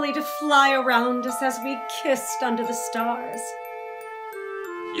caused Holly to fly around us as we kissed under the stars.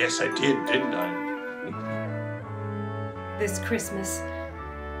 Yes, I did, didn't I? This Christmas,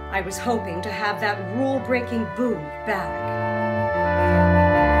 I was hoping to have that rule-breaking boob back.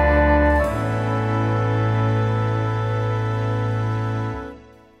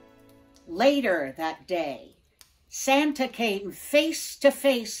 Later that day, Santa came face to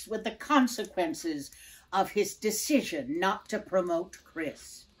face with the consequences of his decision not to promote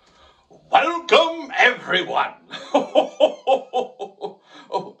Kris. Welcome, everyone.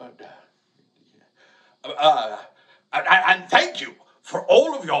 And thank you for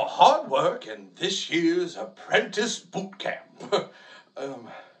all of your hard work in this year's apprentice boot camp.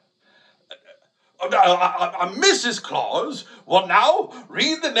 Mrs. Claus will now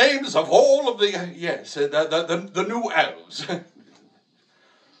read the names of all of the new elves.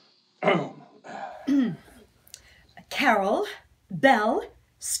 Carol, Belle,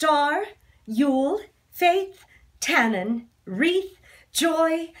 Star, Yule, Faith, Tannen, Wreath,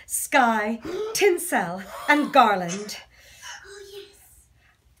 Joy, Sky, Tinsel, and Garland.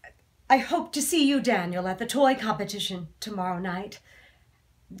 I hope to see you, Daniel, at the toy competition tomorrow night.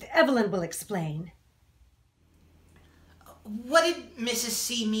 Evelyn will explain. What did Mrs.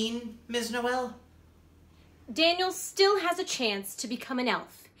 C mean, Ms. Noel? Daniel still has a chance to become an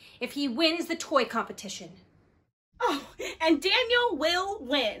elf if he wins the toy competition. Oh, and Daniel will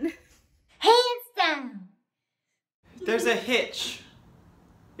win. Hands down. There's a hitch,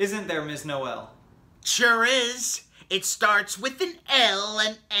 isn't there, Ms. Noel? Sure is. It starts with an L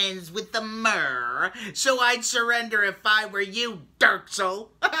and ends with a myrrh, so I'd surrender if I were you, Dirksel.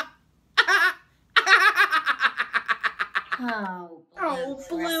 Oh,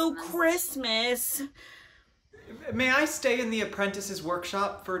 Blue Christmas. May I stay in the apprentice's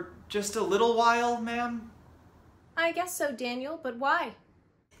workshop for just a little while, ma'am? I guess so, Daniel, but why?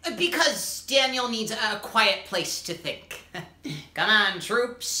 Because Daniel needs a quiet place to think. Come on,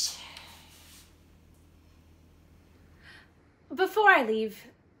 troops. Before I leave,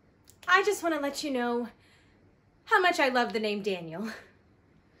 I just want to let you know how much I love the name Daniel.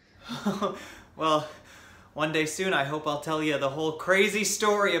 Well, one day soon I hope I'll tell you the whole crazy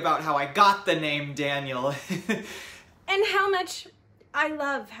story about how I got the name Daniel. And how much I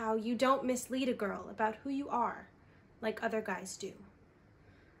love how you don't mislead a girl about who you are, like other guys do.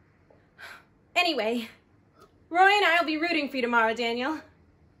 Anyway, Roy and I will be rooting for you tomorrow, Daniel.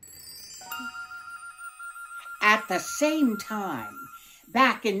 At the same time,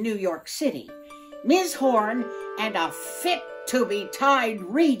 back in New York City, Ms. Horn and a fit-to-be-tied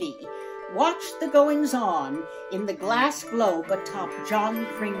Reedy watched the goings-on in the glass globe atop John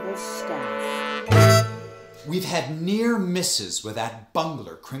Kringle's staff. We've had near misses with that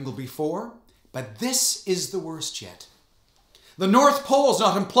bungler Kringle before, but this is the worst yet. The North Pole's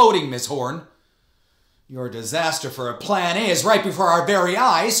not imploding, Miss Horn. Your disaster for a Plan A is right before our very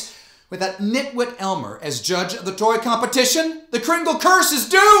eyes. With that nitwit Elmer as judge of the toy competition, the Kringle curse is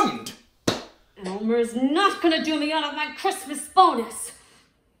doomed! Elmer is not going to do me out of my Christmas bonus.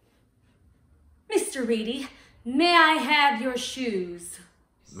 Mr. Reedy, may I have your shoes?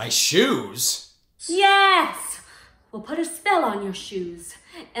 My shoes? Yes! We'll put a spell on your shoes.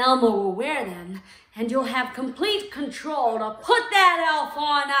 Elmer will wear them, and you'll have complete control to put that elf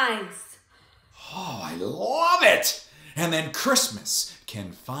on ice. Oh, I love it! And then Christmas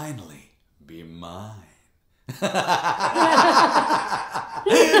can finally be mine.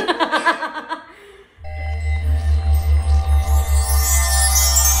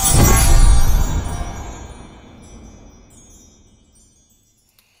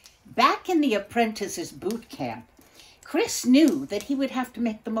 Back in the apprentice's boot camp, Kris knew that he would have to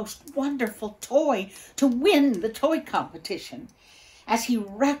make the most wonderful toy to win the toy competition. As he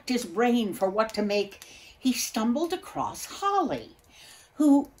racked his brain for what to make, he stumbled across Holly,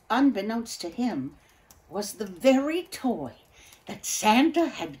 who, unbeknownst to him, was the very toy that Santa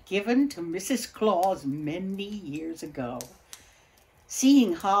had given to Mrs. Claus many years ago.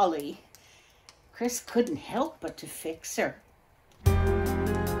 Seeing Holly, Kris couldn't help but to fix her.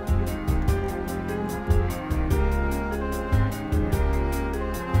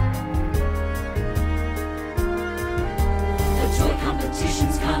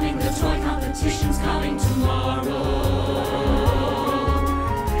 The toy competition's coming tomorrow.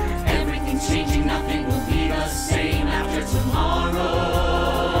 Everything's changing, nothing will be the same after tomorrow.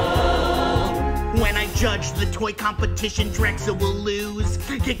 When I judge the toy competition, Drexel will lose.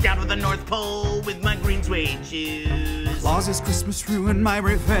 Kicked out of the North Pole with my green suede shoes. Claus's Christmas ruined, my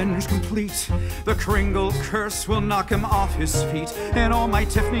revenge complete. The Kringle curse will knock him off his feet, and all my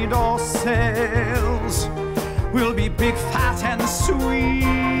Tiffany doll sales will be big, fat, and sweet.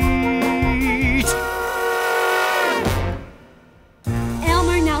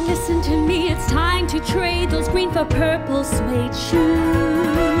 Elmer, now listen to me. It's time to trade those green for purple suede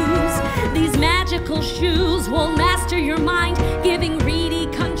shoes. These magical shoes will master your mind, giving Reedy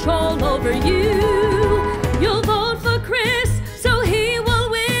control over you. You'll vote for Kris, so he will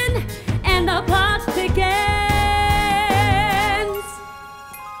win, and the plot begins.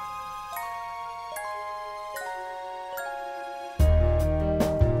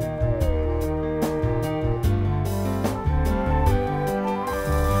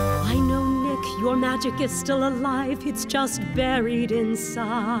 Your magic is still alive, it's just buried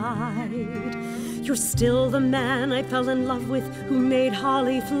inside. You're still the man I fell in love with, who made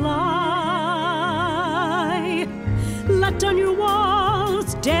Holly fly. Let down your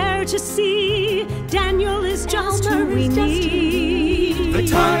walls, dare to see, Daniel is just who we need. The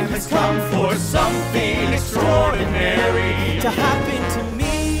time has come for something extraordinary to happen to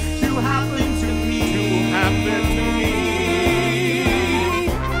me, to happen to me, to happen to me.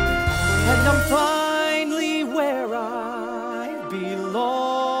 And I'm finally where I belong.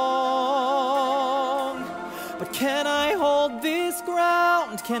 But can I hold this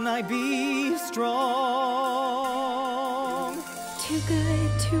ground? Can I be strong? Too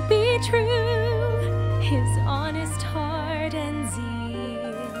good to be true, his honest heart and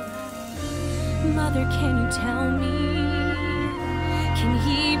zeal. Mother, can you tell me, can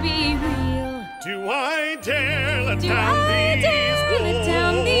he be real? Do I dare let Do down I these dare let walls?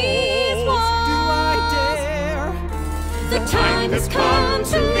 down these walls? Do I dare? The time has come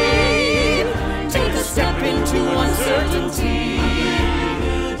to lead. Take a step into uncertainty.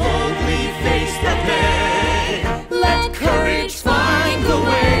 Boldly face the day. Let courage find the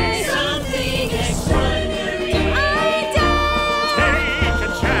way. Something extraordinary. Do I dare? Take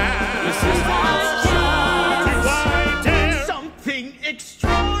a chance. This is my Do I dare? Something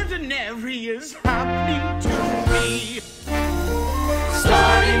extraordinary is happening to me.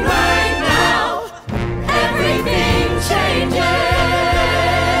 Starting right now, everything changes.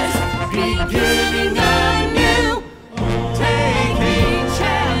 Beginning anew, taking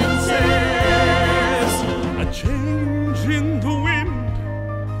chances. A change in the wind.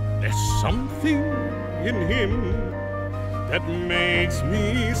 There's something in him that makes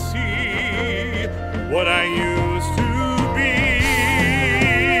me see what I used to be.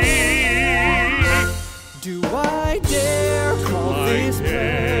 Do I dare call this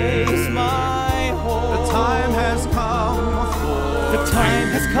place my home? The time has come for the time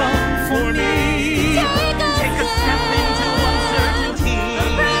has come for me. Take a step into uncertainty.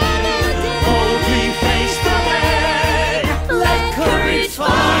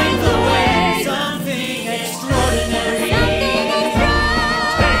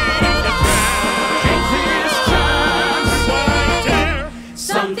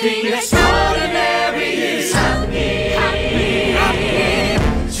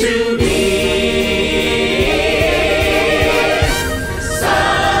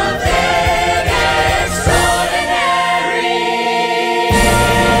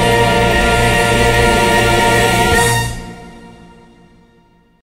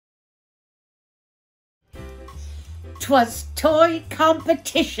 'Twas Toy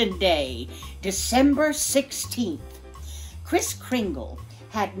Competition Day, December 16th. Kris Kringle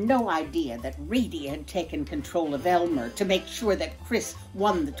had no idea that Reedy had taken control of Elmer to make sure that Kris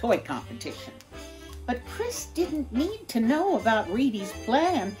won the toy competition. But Kris didn't need to know about Reedy's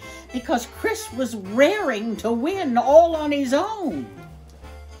plan because Kris was raring to win all on his own.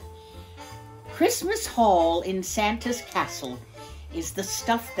 Christmas Hall in Santa's castle is the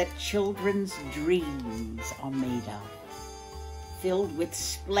stuff that children's dreams are made of. Filled with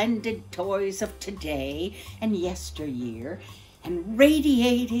splendid toys of today and yesteryear, and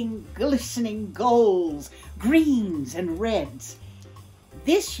radiating, glistening golds, greens, and reds.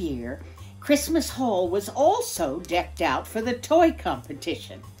 This year, Christmas Hall was also decked out for the toy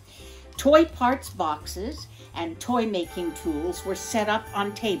competition. Toy parts boxes and toy-making tools were set up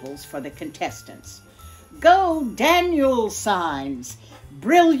on tables for the contestants. Go Daniel signs,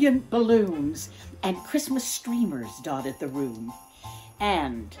 brilliant balloons, and Christmas streamers dotted the room.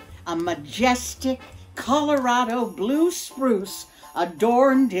 And a majestic Colorado blue spruce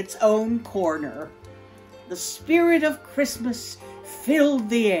adorned its own corner. The spirit of Christmas filled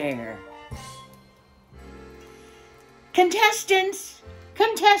the air. Contestants,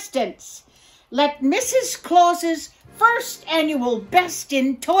 let Mrs. Claus's first annual Best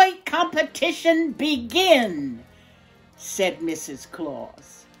in Toy competition begin, said Mrs.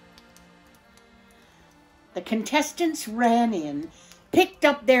 Claus. The contestants ran in, picked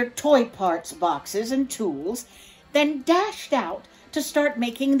up their toy parts boxes and tools, then dashed out to start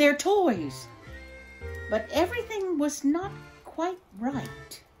making their toys. But everything was not quite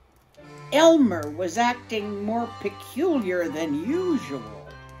right. Elmer was acting more peculiar than usual.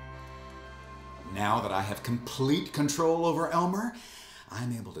 Now that I have complete control over Elmer,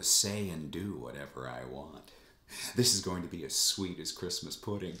 I'm able to say and do whatever I want. This is going to be as sweet as Christmas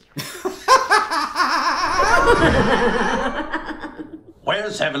pudding.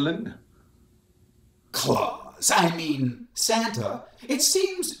 Where's Evelyn? Claus, I mean Santa. It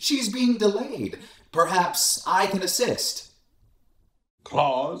seems she's being delayed. Perhaps I can assist.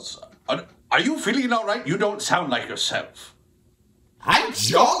 Claus, are you feeling all right? You don't sound like yourself. I'm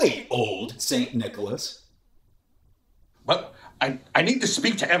jolly, old St. Nicholas. Well, I need to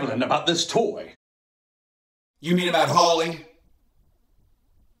speak to Evelyn about this toy. You mean about Holly?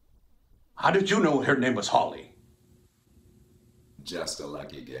 How did you know her name was Holly? Just a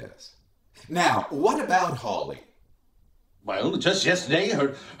lucky guess. Now, what about Holly? Well, just yesterday,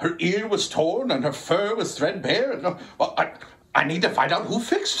 her ear was torn and her fur was threadbare. And, well, I need to find out who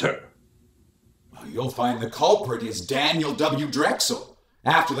fixed her. Well, you'll find the culprit is Daniel W. Drexel,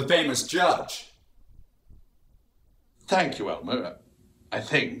 after the famous judge. Thank you, Elmer. I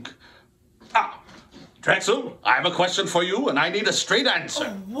think. Drexel, I have a question for you, and I need a straight answer.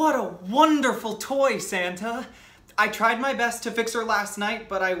 Oh, what a wonderful toy, Santa. I tried my best to fix her last night,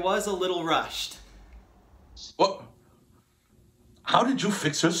 but I was a little rushed. What? How did you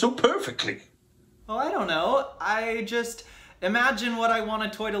fix her so perfectly? Oh, I don't know. I just imagine what I want a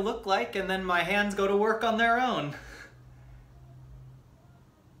toy to look like, and then my hands go to work on their own.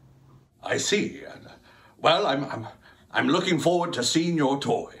 I see. Well, I'm looking forward to seeing your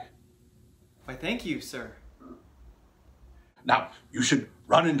toy. Why, thank you, sir. Now, you should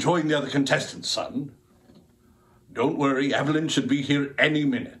run and join the other contestants, son. Don't worry, Evelyn should be here any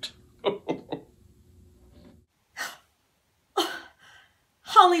minute.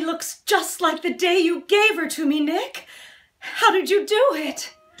 Holly looks just like the day you gave her to me, Nick. How did you do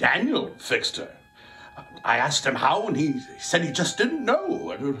it? Daniel fixed her. I asked him how, and he said he just didn't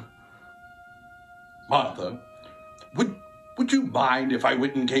know. Martha, would you mind if I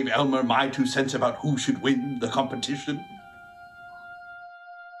went and gave Elmer my 2 cents about who should win the competition?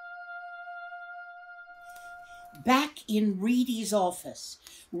 Back in Reedy's office,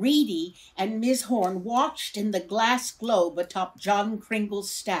 Reedy and Ms. Horn watched in the glass globe atop John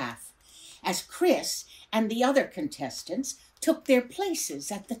Kringle's staff as Kris and the other contestants took their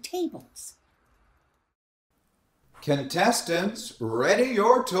places at the tables. Contestants, ready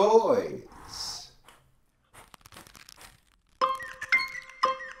your toys.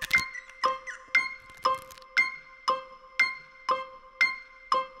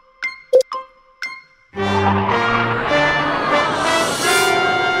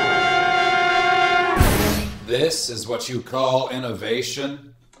 This is what you call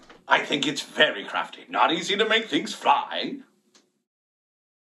innovation? I think it's very crafty. Not easy to make things fly.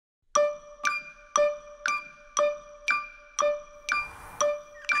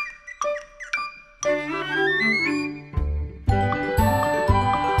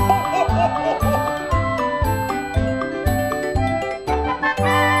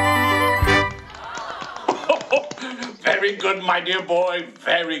 Very good, my dear boy.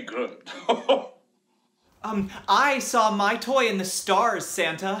 Very good. I saw my toy in the stars,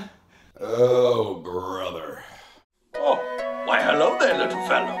 Santa. Oh, brother. Oh, why hello there, little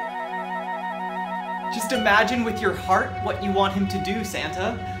fellow. Just imagine with your heart what you want him to do,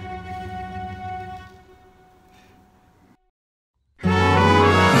 Santa.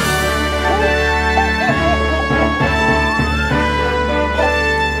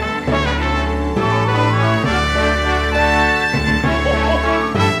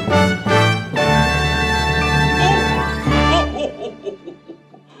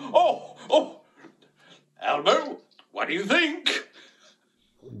 Elmer, what do you think?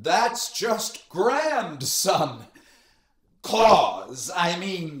 That's just grand, son. Claus, I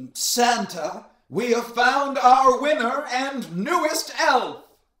mean Santa, we have found our winner and newest elf.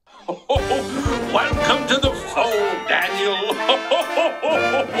 Welcome to the fold, Daniel.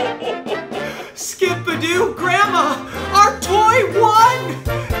 Skip-a-doo, Grandma! Our toy won!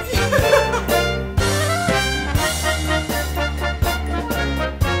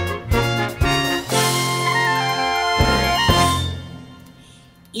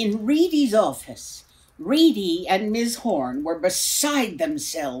 In Reedy's office, Reedy and Ms. Horn were beside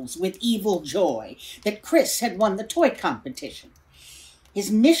themselves with evil joy that Kris had won the toy competition. His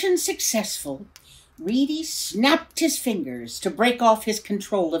mission successful, Reedy snapped his fingers to break off his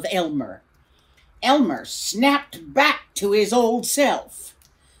control of Elmer. Elmer snapped back to his old self.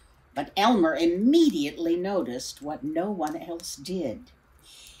 But Elmer immediately noticed what no one else did.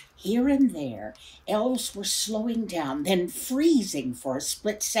 Here and there, elves were slowing down, then freezing for a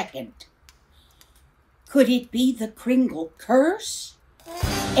split second. Could it be the Kringle curse?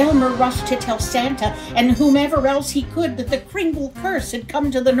 Elmer rushed to tell Santa and whomever else he could that the Kringle curse had come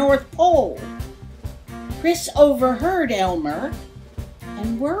to the North Pole. Kris overheard Elmer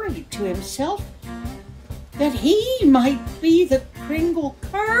and worried to himself that he might be the Kringle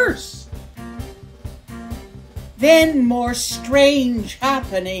curse. Then more strange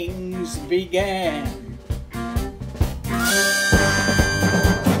happenings began. The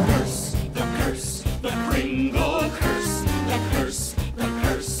curse, the Kringle curse, the curse, the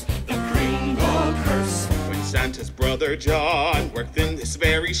curse, the Kringle curse. When Santa's brother John worked in this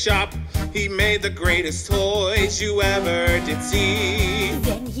very shop, he made the greatest toys you ever did see.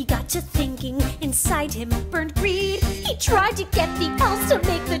 Then he got to thinking, inside him burned greed. He tried to get the elves to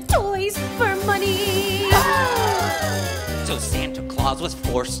make the toys for money. So Santa Claus was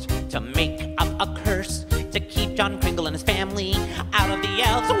forced to make up a curse to keep John Kringle and his family out of the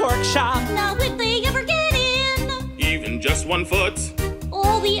elves' workshop. Now if they ever get in, Even just 1 foot.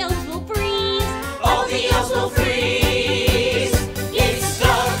 all the elves will freeze. All the elves will freeze. It's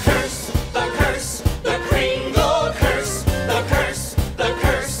the curse, the curse, the Kringle curse, the curse, the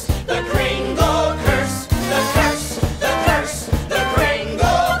curse, the Kringle curse, the curse, the curse, the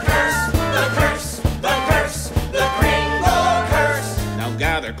Kringle curse, the curse, the curse, the Kringle curse. Now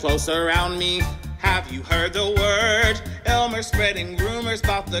gather close around me. Have you heard the word? Elmer spreading rumors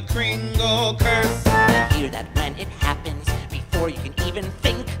about the Kringle curse. Hear that when it happens, before you can even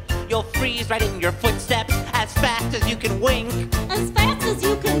think, you'll freeze right in your footsteps as fast as you can wink. As fast as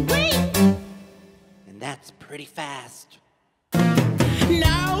you can wink. And that's pretty fast.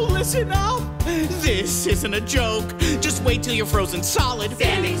 Now listen up. This isn't a joke. Just wait till you're frozen solid.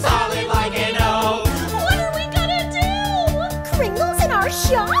 Standing solid like an oak. What are we gonna do? Kringles in our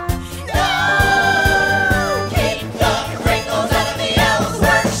shop? No! Keep the Kringles out of the elves'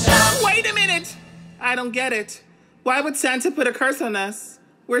 workshop. Wait a minute! I don't get it. Why would Santa put a curse on us?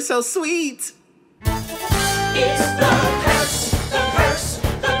 We're so sweet. It's the curse, the curse,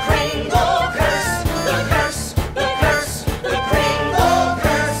 the Kringle curse, the curse, the curse, the Kringle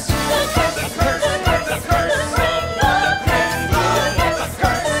curse, the curse, the curse, the curse, the Kringle curse, the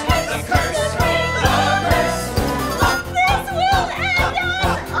curse, the curse, the Kringle curse. This will end us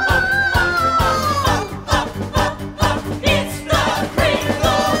all. It's the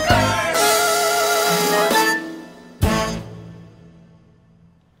Kringle curse.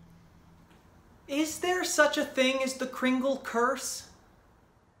 Is there such a thing as the Kringle curse?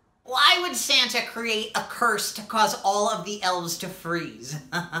 Why would Santa create a curse to cause all of the elves to freeze?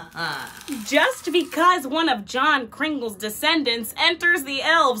 Just because one of John Kringle's descendants enters the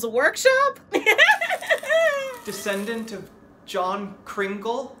elves' workshop? Descendant of John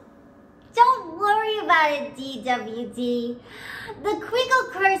Kringle? Don't worry about it, DWD. The Kringle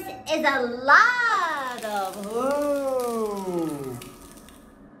curse is a lot of Whoa!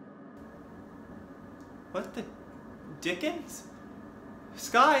 What the dickens?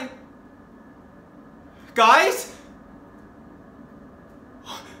 Sky? Guys?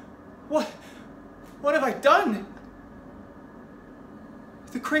 What have I done?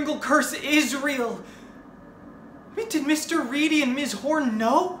 Kringle curse is real. Wait, did Mr. Reedy and Ms. Horn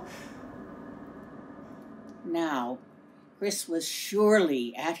know? Now, Kris was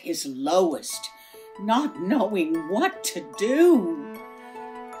surely at his lowest, not knowing what to do.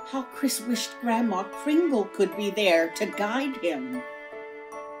 How Kris wished Grandma Kringle could be there to guide him.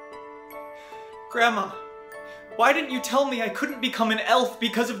 Grandma, why didn't you tell me I couldn't become an elf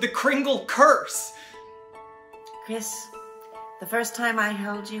because of the Kringle curse? Kris, the first time I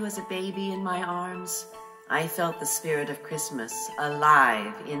held you as a baby in my arms, I felt the spirit of Christmas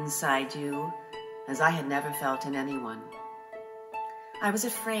alive inside you as I had never felt in anyone. I was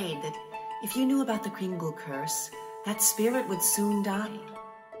afraid that if you knew about the Kringle curse, that spirit would soon die.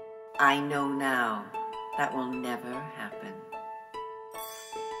 I know now that will never happen.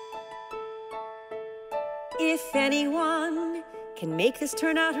 If anyone can make this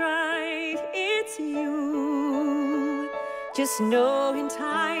turn out right, it's you. Just know in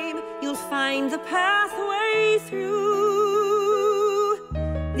time you'll find the pathway through.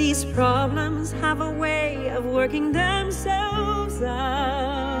 These problems have a way of working themselves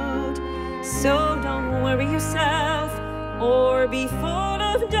out. So don't worry yourself or be full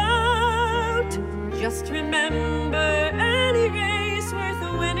of doubt. Just remember, any race worth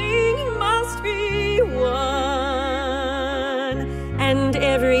winning must be won. And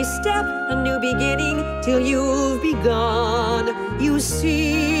every step a new beginning till you've begun. You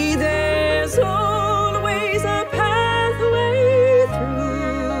see, there's always a pathway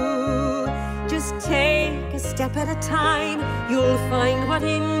through. Just take a step at a time. You'll find what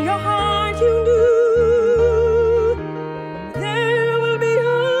in your heart you knew. There will be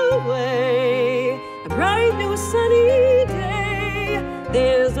a way, a bright new sunny day.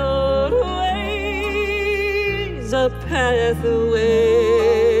 There's always a pathway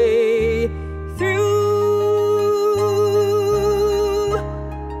through.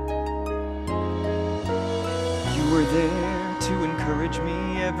 You were there to encourage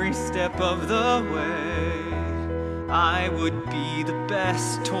me every step of the way. I would be the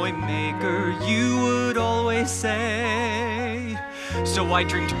best toy maker, you would always say. So I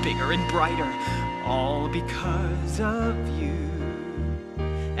dreamed bigger and brighter, all because of you.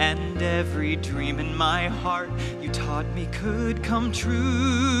 And every dream in my heart you taught me could come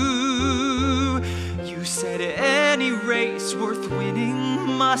true. You said any race worth winning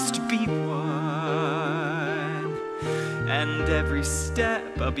must be won. And every step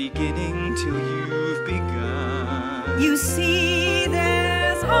a beginning till you've begun. You see,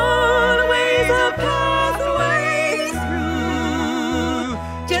 there's always a pathway through.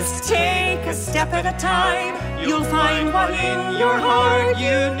 Just take a step at a time. You'll find what in your heart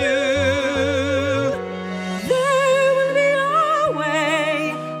you knew. There will be a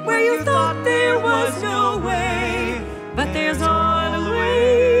way where you thought there was no way. But there's always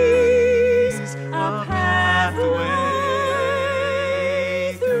a pathway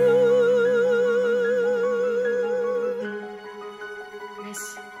through.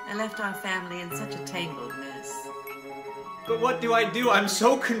 Kris, I left our family in such a tangled mess. But what do I do? I'm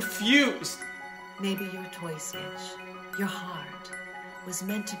so confused. Maybe your toy sketch, your heart, was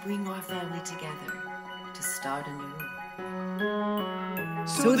meant to bring our family together, to start anew.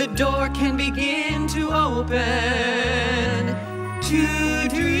 So the door can begin to open to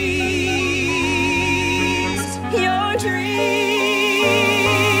dreams, your dreams.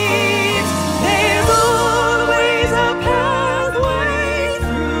 There's always a pathway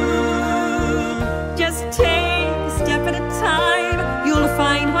through. Just take a step at a time. You'll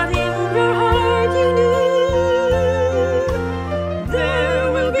find what in your heart you knew.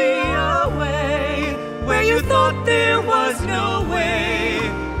 There will be a way where you thought there was no way.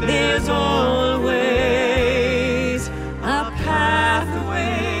 There's always a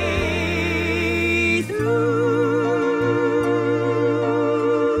pathway through.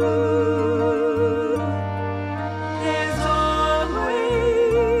 There's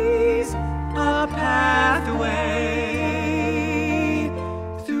always a pathway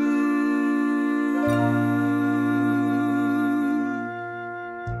through.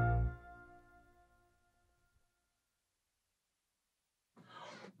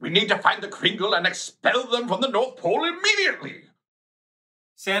 We need to find the Kringle and expel them from the North Pole immediately.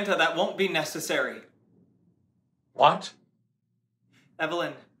 Santa, that won't be necessary. What?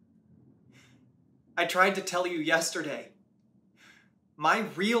 Evelyn, I tried to tell you yesterday. My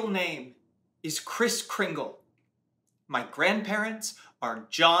real name is Kris Kringle. My grandparents are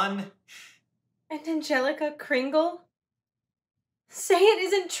John And Angelica Kringle? Say it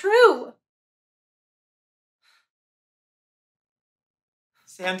isn't true.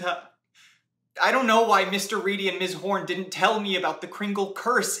 Santa, I don't know why Mr. Reedy and Ms. Horn didn't tell me about the Kringle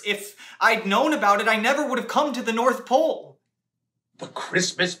curse. If I'd known about it, I never would have come to the North Pole. The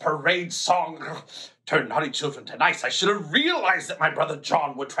Christmas parade song turned naughty children to nice. I should have realized that my brother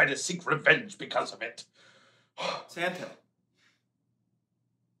John would try to seek revenge because of it. Santa,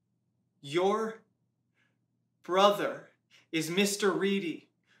 your brother is Mr. Reedy,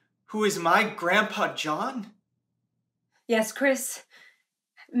 who is my Grandpa John? Yes, Kris.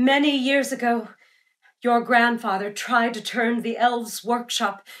 Many years ago, your grandfather tried to turn the elves'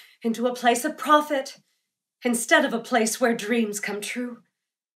 workshop into a place of profit instead of a place where dreams come true.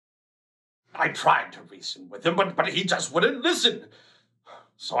 I tried to reason with him, but he just wouldn't listen.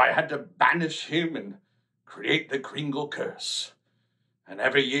 So I had to banish him and create the Kringle curse. And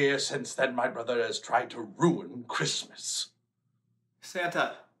every year since then, my brother has tried to ruin Christmas.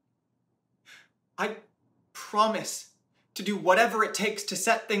 Santa, I promise to do whatever it takes to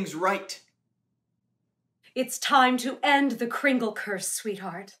set things right. It's time to end the Kringle curse,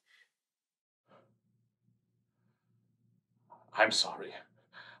 sweetheart. I'm sorry.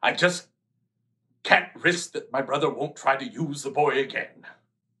 I just can't risk that my brother won't try to use the boy again.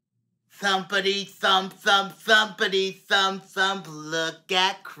 Thumpity thump thump thumpity thump thump, look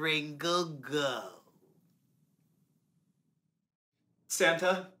at Kringle go.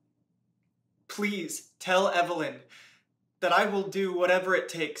 Santa, please tell Evelyn that I will do whatever it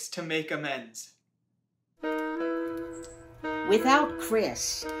takes to make amends. Without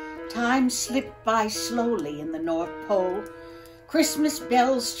Kris, time slipped by slowly in the North Pole, Christmas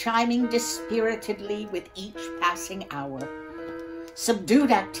bells chiming dispiritedly with each passing hour.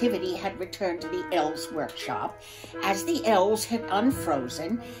 Subdued activity had returned to the elves' workshop as the elves had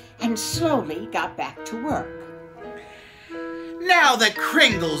unfrozen and slowly got back to work. Now that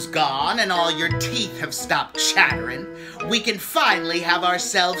Kringle's gone and all your teeth have stopped chattering, we can finally have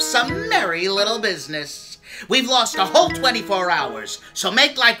ourselves some merry little business. We've lost a whole 24 hours, so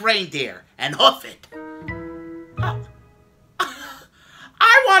make like reindeer and hoof it.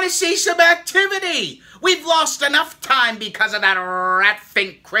 I want to see some activity. We've lost enough time because of that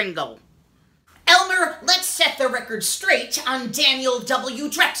rat-fink Kringle. Elmer, let's set the record straight on Daniel W.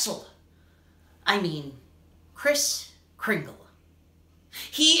 Drexel. I mean, Kris Kringle.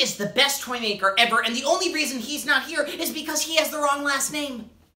 He is the best toy maker ever, and the only reason he's not here is because he has the wrong last name.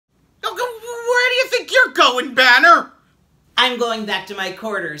 Where do you think you're going, Banner? I'm going back to my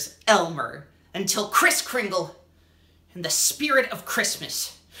quarters, Elmer, until Kris Kringle, in the spirit of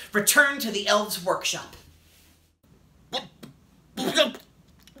Christmas, return to the elves' workshop. Good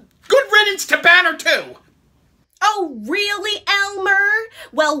riddance to Banner, too. Oh, really, Elmer?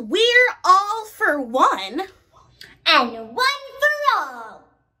 Well, we're all for one. And one for all.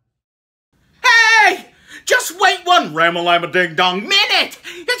 Hey! Just wait one ram-a-lam-a-ding-dong minute!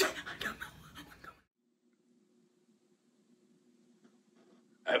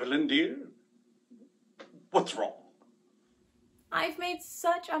 Evelyn, dear, what's wrong? I've made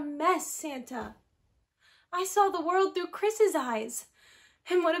such a mess, Santa. I saw the world through Kris's eyes,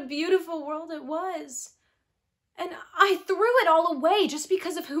 and what a beautiful world it was. And I threw it all away just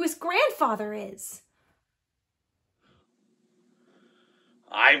because of who his grandfather is.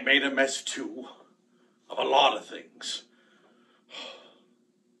 I've made a mess, too, of a lot of things.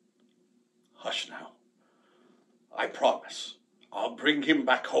 Hush now. I promise I'll bring him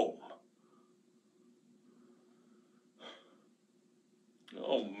back home.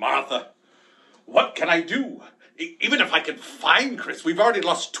 Oh, Martha, what can I do? Even if I can find Kris, we've already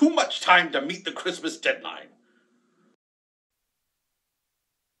lost too much time to meet the Christmas deadline.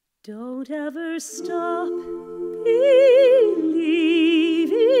 Don't ever stop believing,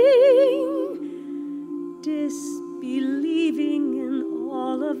 disbelieving in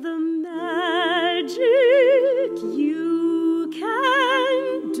all of the magic you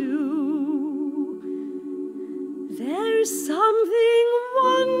can do. There's something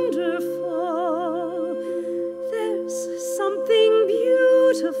wonderful, there's something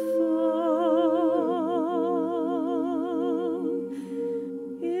beautiful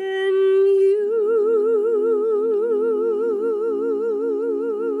in you.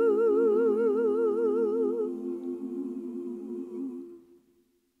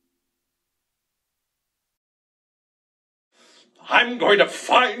 I'm going to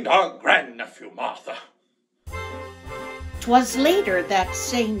find our grandnephew, Martha. 'Twas later that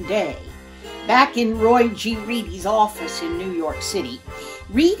same day, back in Roy G. Reedy's office in New York City,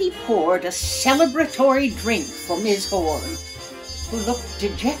 Reedy poured a celebratory drink for Ms. Horn, who looked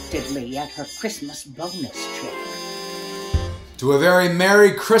dejectedly at her Christmas bonus check. To a very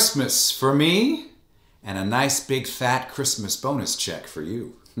Merry Christmas for me, and a nice big fat Christmas bonus check for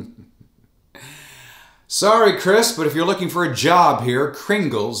you. Sorry, Kris, but if you're looking for a job here,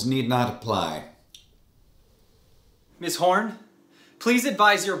 Kringles need not apply. Miss Horn, please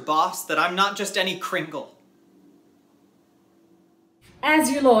advise your boss that I'm not just any Kringle.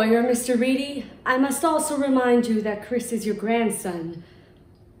 As your lawyer, Mr. Reedy, I must also remind you that Kris is your grandson.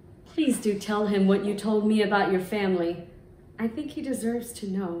 Please do tell him what you told me about your family. I think he deserves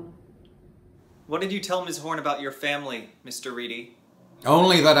to know. What did you tell Ms. Horn about your family, Mr. Reedy?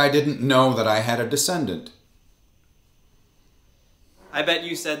 Only that I didn't know that I had a descendant. I bet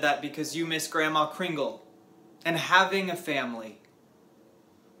you said that because you miss Grandma Kringle and having a family.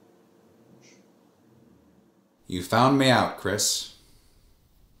 You found me out, Kris.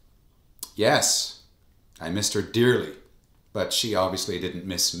 Yes, I missed her dearly, but she obviously didn't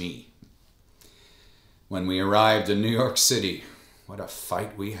miss me. When we arrived in New York City, what a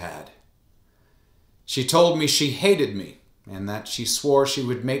fight we had. She told me she hated me and that she swore she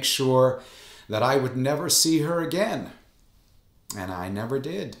would make sure that I would never see her again. And I never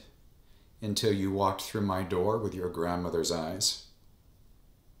did, until you walked through my door with your grandmother's eyes.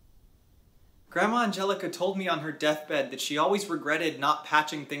 Grandma Angelica told me on her deathbed that she always regretted not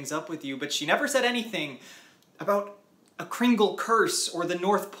patching things up with you, but she never said anything about a Kringle curse or the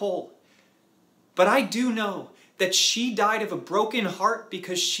North Pole. But I do know that she died of a broken heart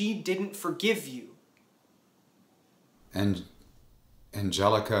because she didn't forgive you. And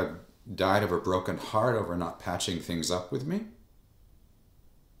Angelica died of a broken heart over not patching things up with me?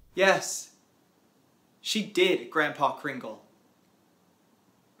 Yes, she did, Grandpa Kringle.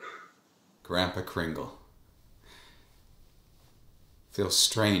 Grandpa Kringle. Feels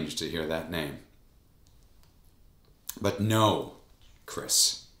strange to hear that name. But no,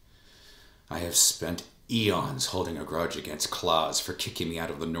 Kris. I have spent eons holding a grudge against Claus for kicking me out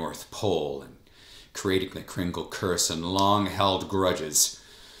of the North Pole and creating the Kringle curse, and long-held grudges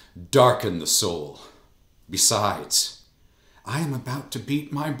darken the soul. Besides, I am about to beat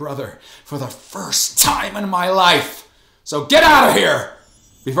my brother for the first time in my life. So get out of here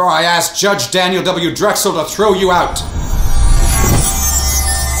before I ask Judge Daniel W. Drexel to throw you out.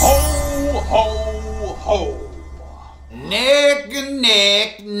 Ho, ho, ho. Nick.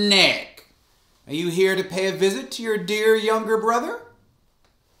 Are you here to pay a visit to your dear younger brother?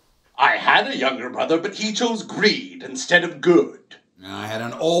 I had a younger brother, but he chose greed instead of good. I had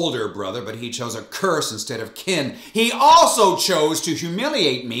an older brother, but he chose a curse instead of kin. He also chose to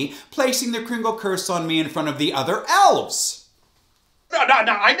humiliate me, placing the Kringle curse on me in front of the other elves. No,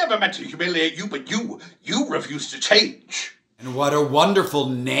 I never meant to humiliate you, but you refused to change. And what a wonderful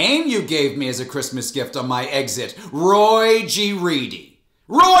name you gave me as a Christmas gift on my exit. Roy G. Reedy.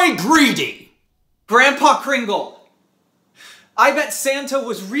 Roy Greedy! Grandpa Kringle! I bet Santa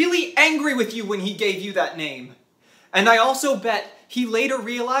was really angry with you when he gave you that name. And I also bet he later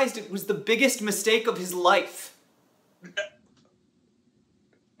realized it was the biggest mistake of his life.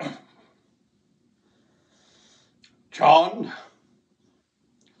 John,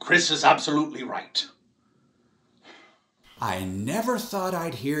 Kris is absolutely right. I never thought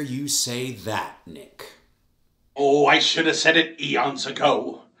I'd hear you say that, Nick. Oh, I should have said it eons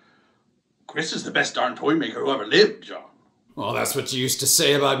ago. Kris is the best darn toy maker who ever lived, John. Well, that's what you used to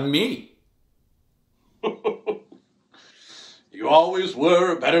say about me. You always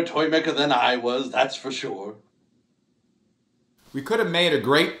were a better toy maker than I was, that's for sure. We could have made a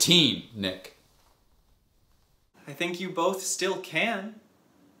great team, Nick. I think you both still can.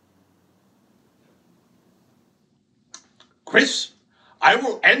 Kris, I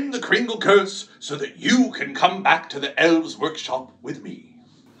will end the Kringle curse so that you can come back to the elves' workshop with me.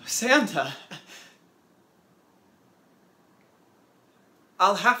 Santa,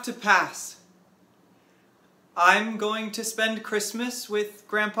 I'll have to pass. I'm going to spend Christmas with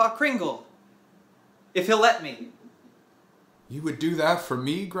Grandpa Kringle, if he'll let me. You would do that for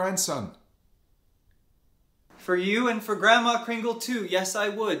me, grandson? For you and for Grandma Kringle too, yes I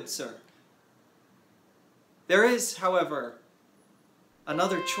would, sir. There is, however,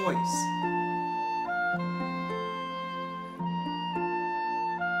 another choice.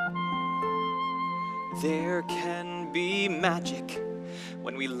 There can be magic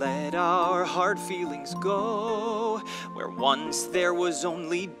when we let our hard feelings go. Where once there was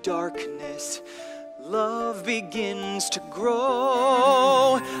only darkness, love begins to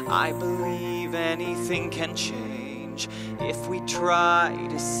grow. I believe anything can change if we try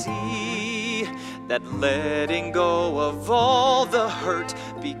to see that letting go of all the hurt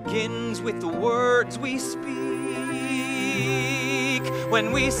begins with the words we speak.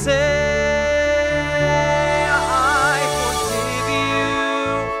 When we say, I forgive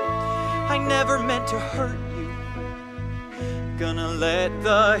you, I never meant to hurt you. Gonna let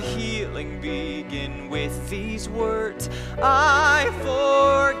the healing begin with these words. I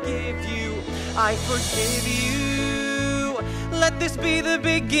forgive you, I forgive you. Let this be the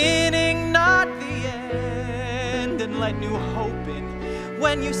beginning, not the end. And let new hope in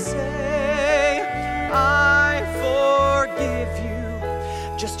when you say, I forgive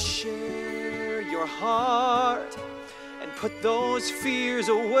you. Just share your heart and put those fears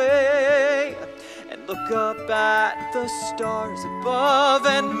away. And look up at the stars above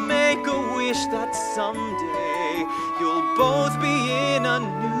and make a wish that someday you'll both be in a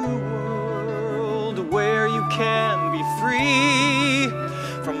new world where you can be free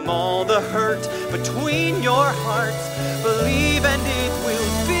from all the hurt between your hearts. Believe and it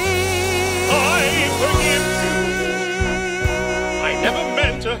will be. I forgive you. I never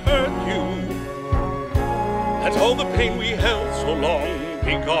meant to hurt you. Let all the pain we held so long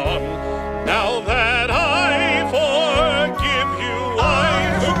be gone. Now that I forgive you,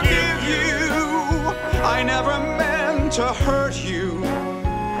 I forgive you. I never meant to hurt you.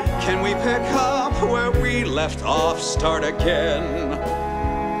 Can we pick up where we left off, start again?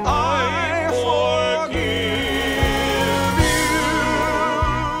 I forgive you.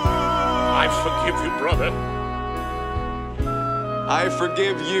 I forgive you, brother. I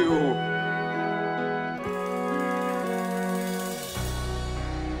forgive you.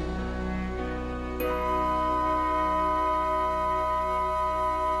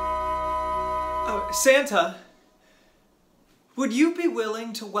 Santa, would you be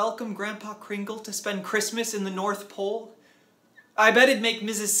willing to welcome Grandpa Kringle to spend Christmas in the North Pole? I bet it'd make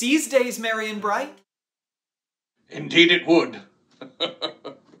Mrs. C's days merry and bright. Indeed it would.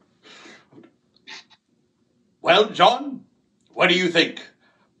 Well, John, what do you think?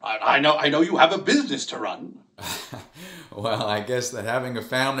 I know you have a business to run. Well, I guess that having a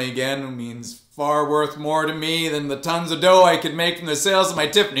family again means far worth more to me than the tons of dough I could make from the sales of my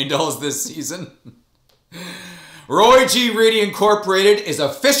Tiffany dolls this season. Roy G. Reedy Incorporated is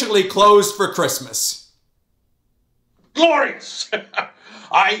officially closed for Christmas. Glorious!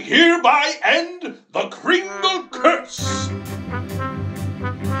 I hereby end the Kringle Curse.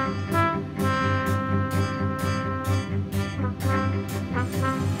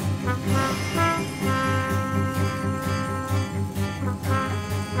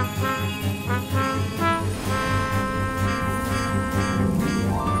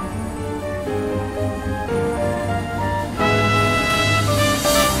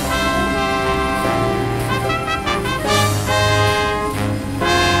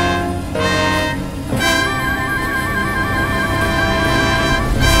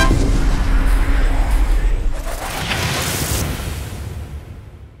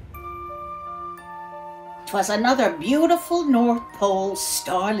 "'Twas another beautiful North Pole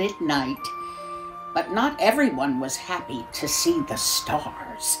starlit night, but not everyone was happy to see the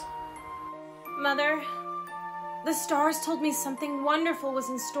stars. Mother, the stars told me something wonderful was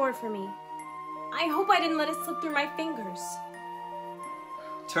in store for me. I hope I didn't let it slip through my fingers.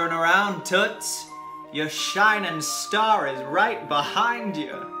 Turn around, Toots. Your shining star is right behind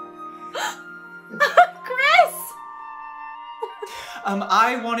you. Kris!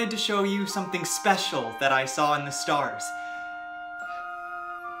 I wanted to show you something special that I saw in the stars.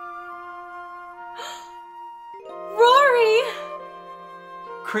 Rory!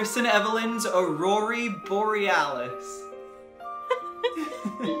 Kris and Evelyn's Aurora Borealis.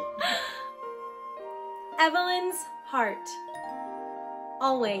 Evelyn's heart.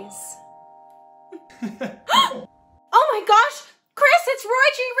 Always. Oh my gosh! Kris, it's Roy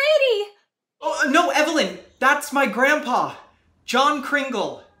G. Reedy! Oh, no, Evelyn! That's my grandpa, John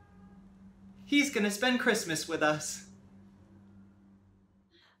Kringle. He's gonna spend Christmas with us.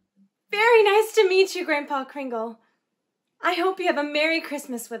 Very nice to meet you, Grandpa Kringle. I hope you have a Merry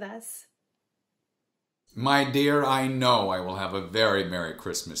Christmas with us. My dear, I know I will have a very Merry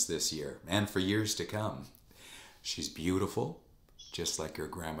Christmas this year, and for years to come. She's beautiful, just like your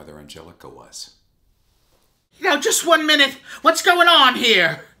grandmother Angelica was. Now, just 1 minute. What's going on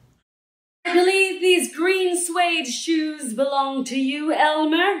here? I believe these green suede shoes belong to you,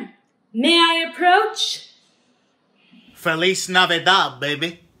 Elmer. May I approach? Feliz Navidad,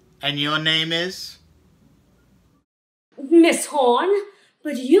 baby. And your name is? Miss Horn,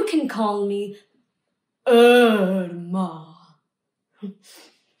 but you can call me Irma. I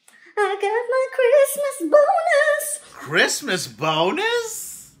got my Christmas bonus. Christmas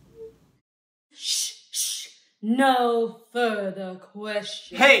bonus? Shh, shh. No further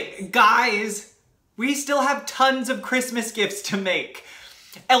questions. Hey, guys! We still have tons of Christmas gifts to make.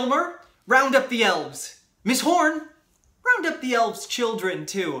 Elmer, round up the elves. Miss Horn, round up the elves' children,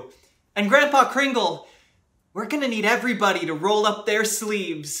 too. And Grandpa Kringle, We're gonna need everybody to roll up their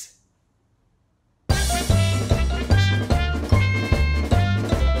sleeves.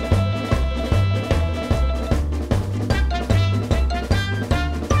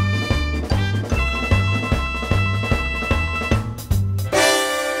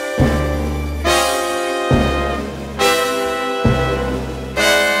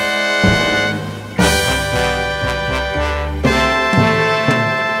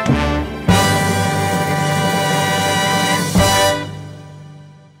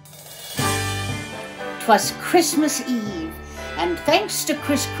 'Twas Christmas Eve, and thanks to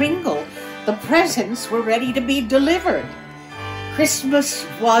Kris Kringle, the presents were ready to be delivered. Christmas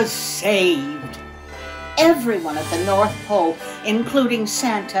was saved. Everyone at the North Pole, including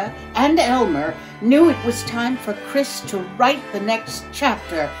Santa and Elmer, knew it was time for Kris to write the next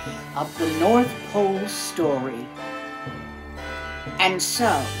chapter of the North Pole story. And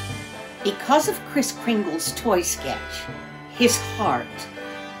so, because of Kris Kringle's toy sketch, his heart,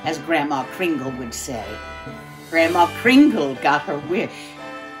 as Grandma Kringle would say, Grandma Kringle got her wish.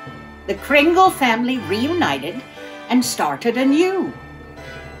 The Kringle family reunited and started anew.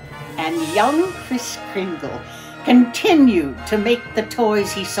 And young Kris Kringle continued to make the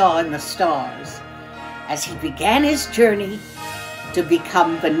toys he saw in the stars as he began his journey to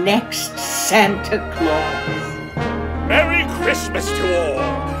become the next Santa Claus. Merry Christmas to all,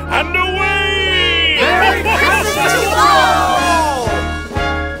 and away! Merry Christmas to all!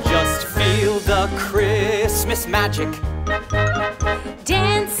 Just feel the Christmas magic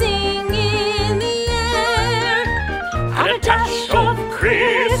dancing in the air, and a dash of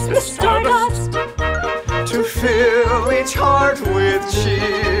Christmas stardust to fill each heart with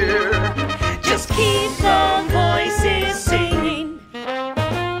cheer.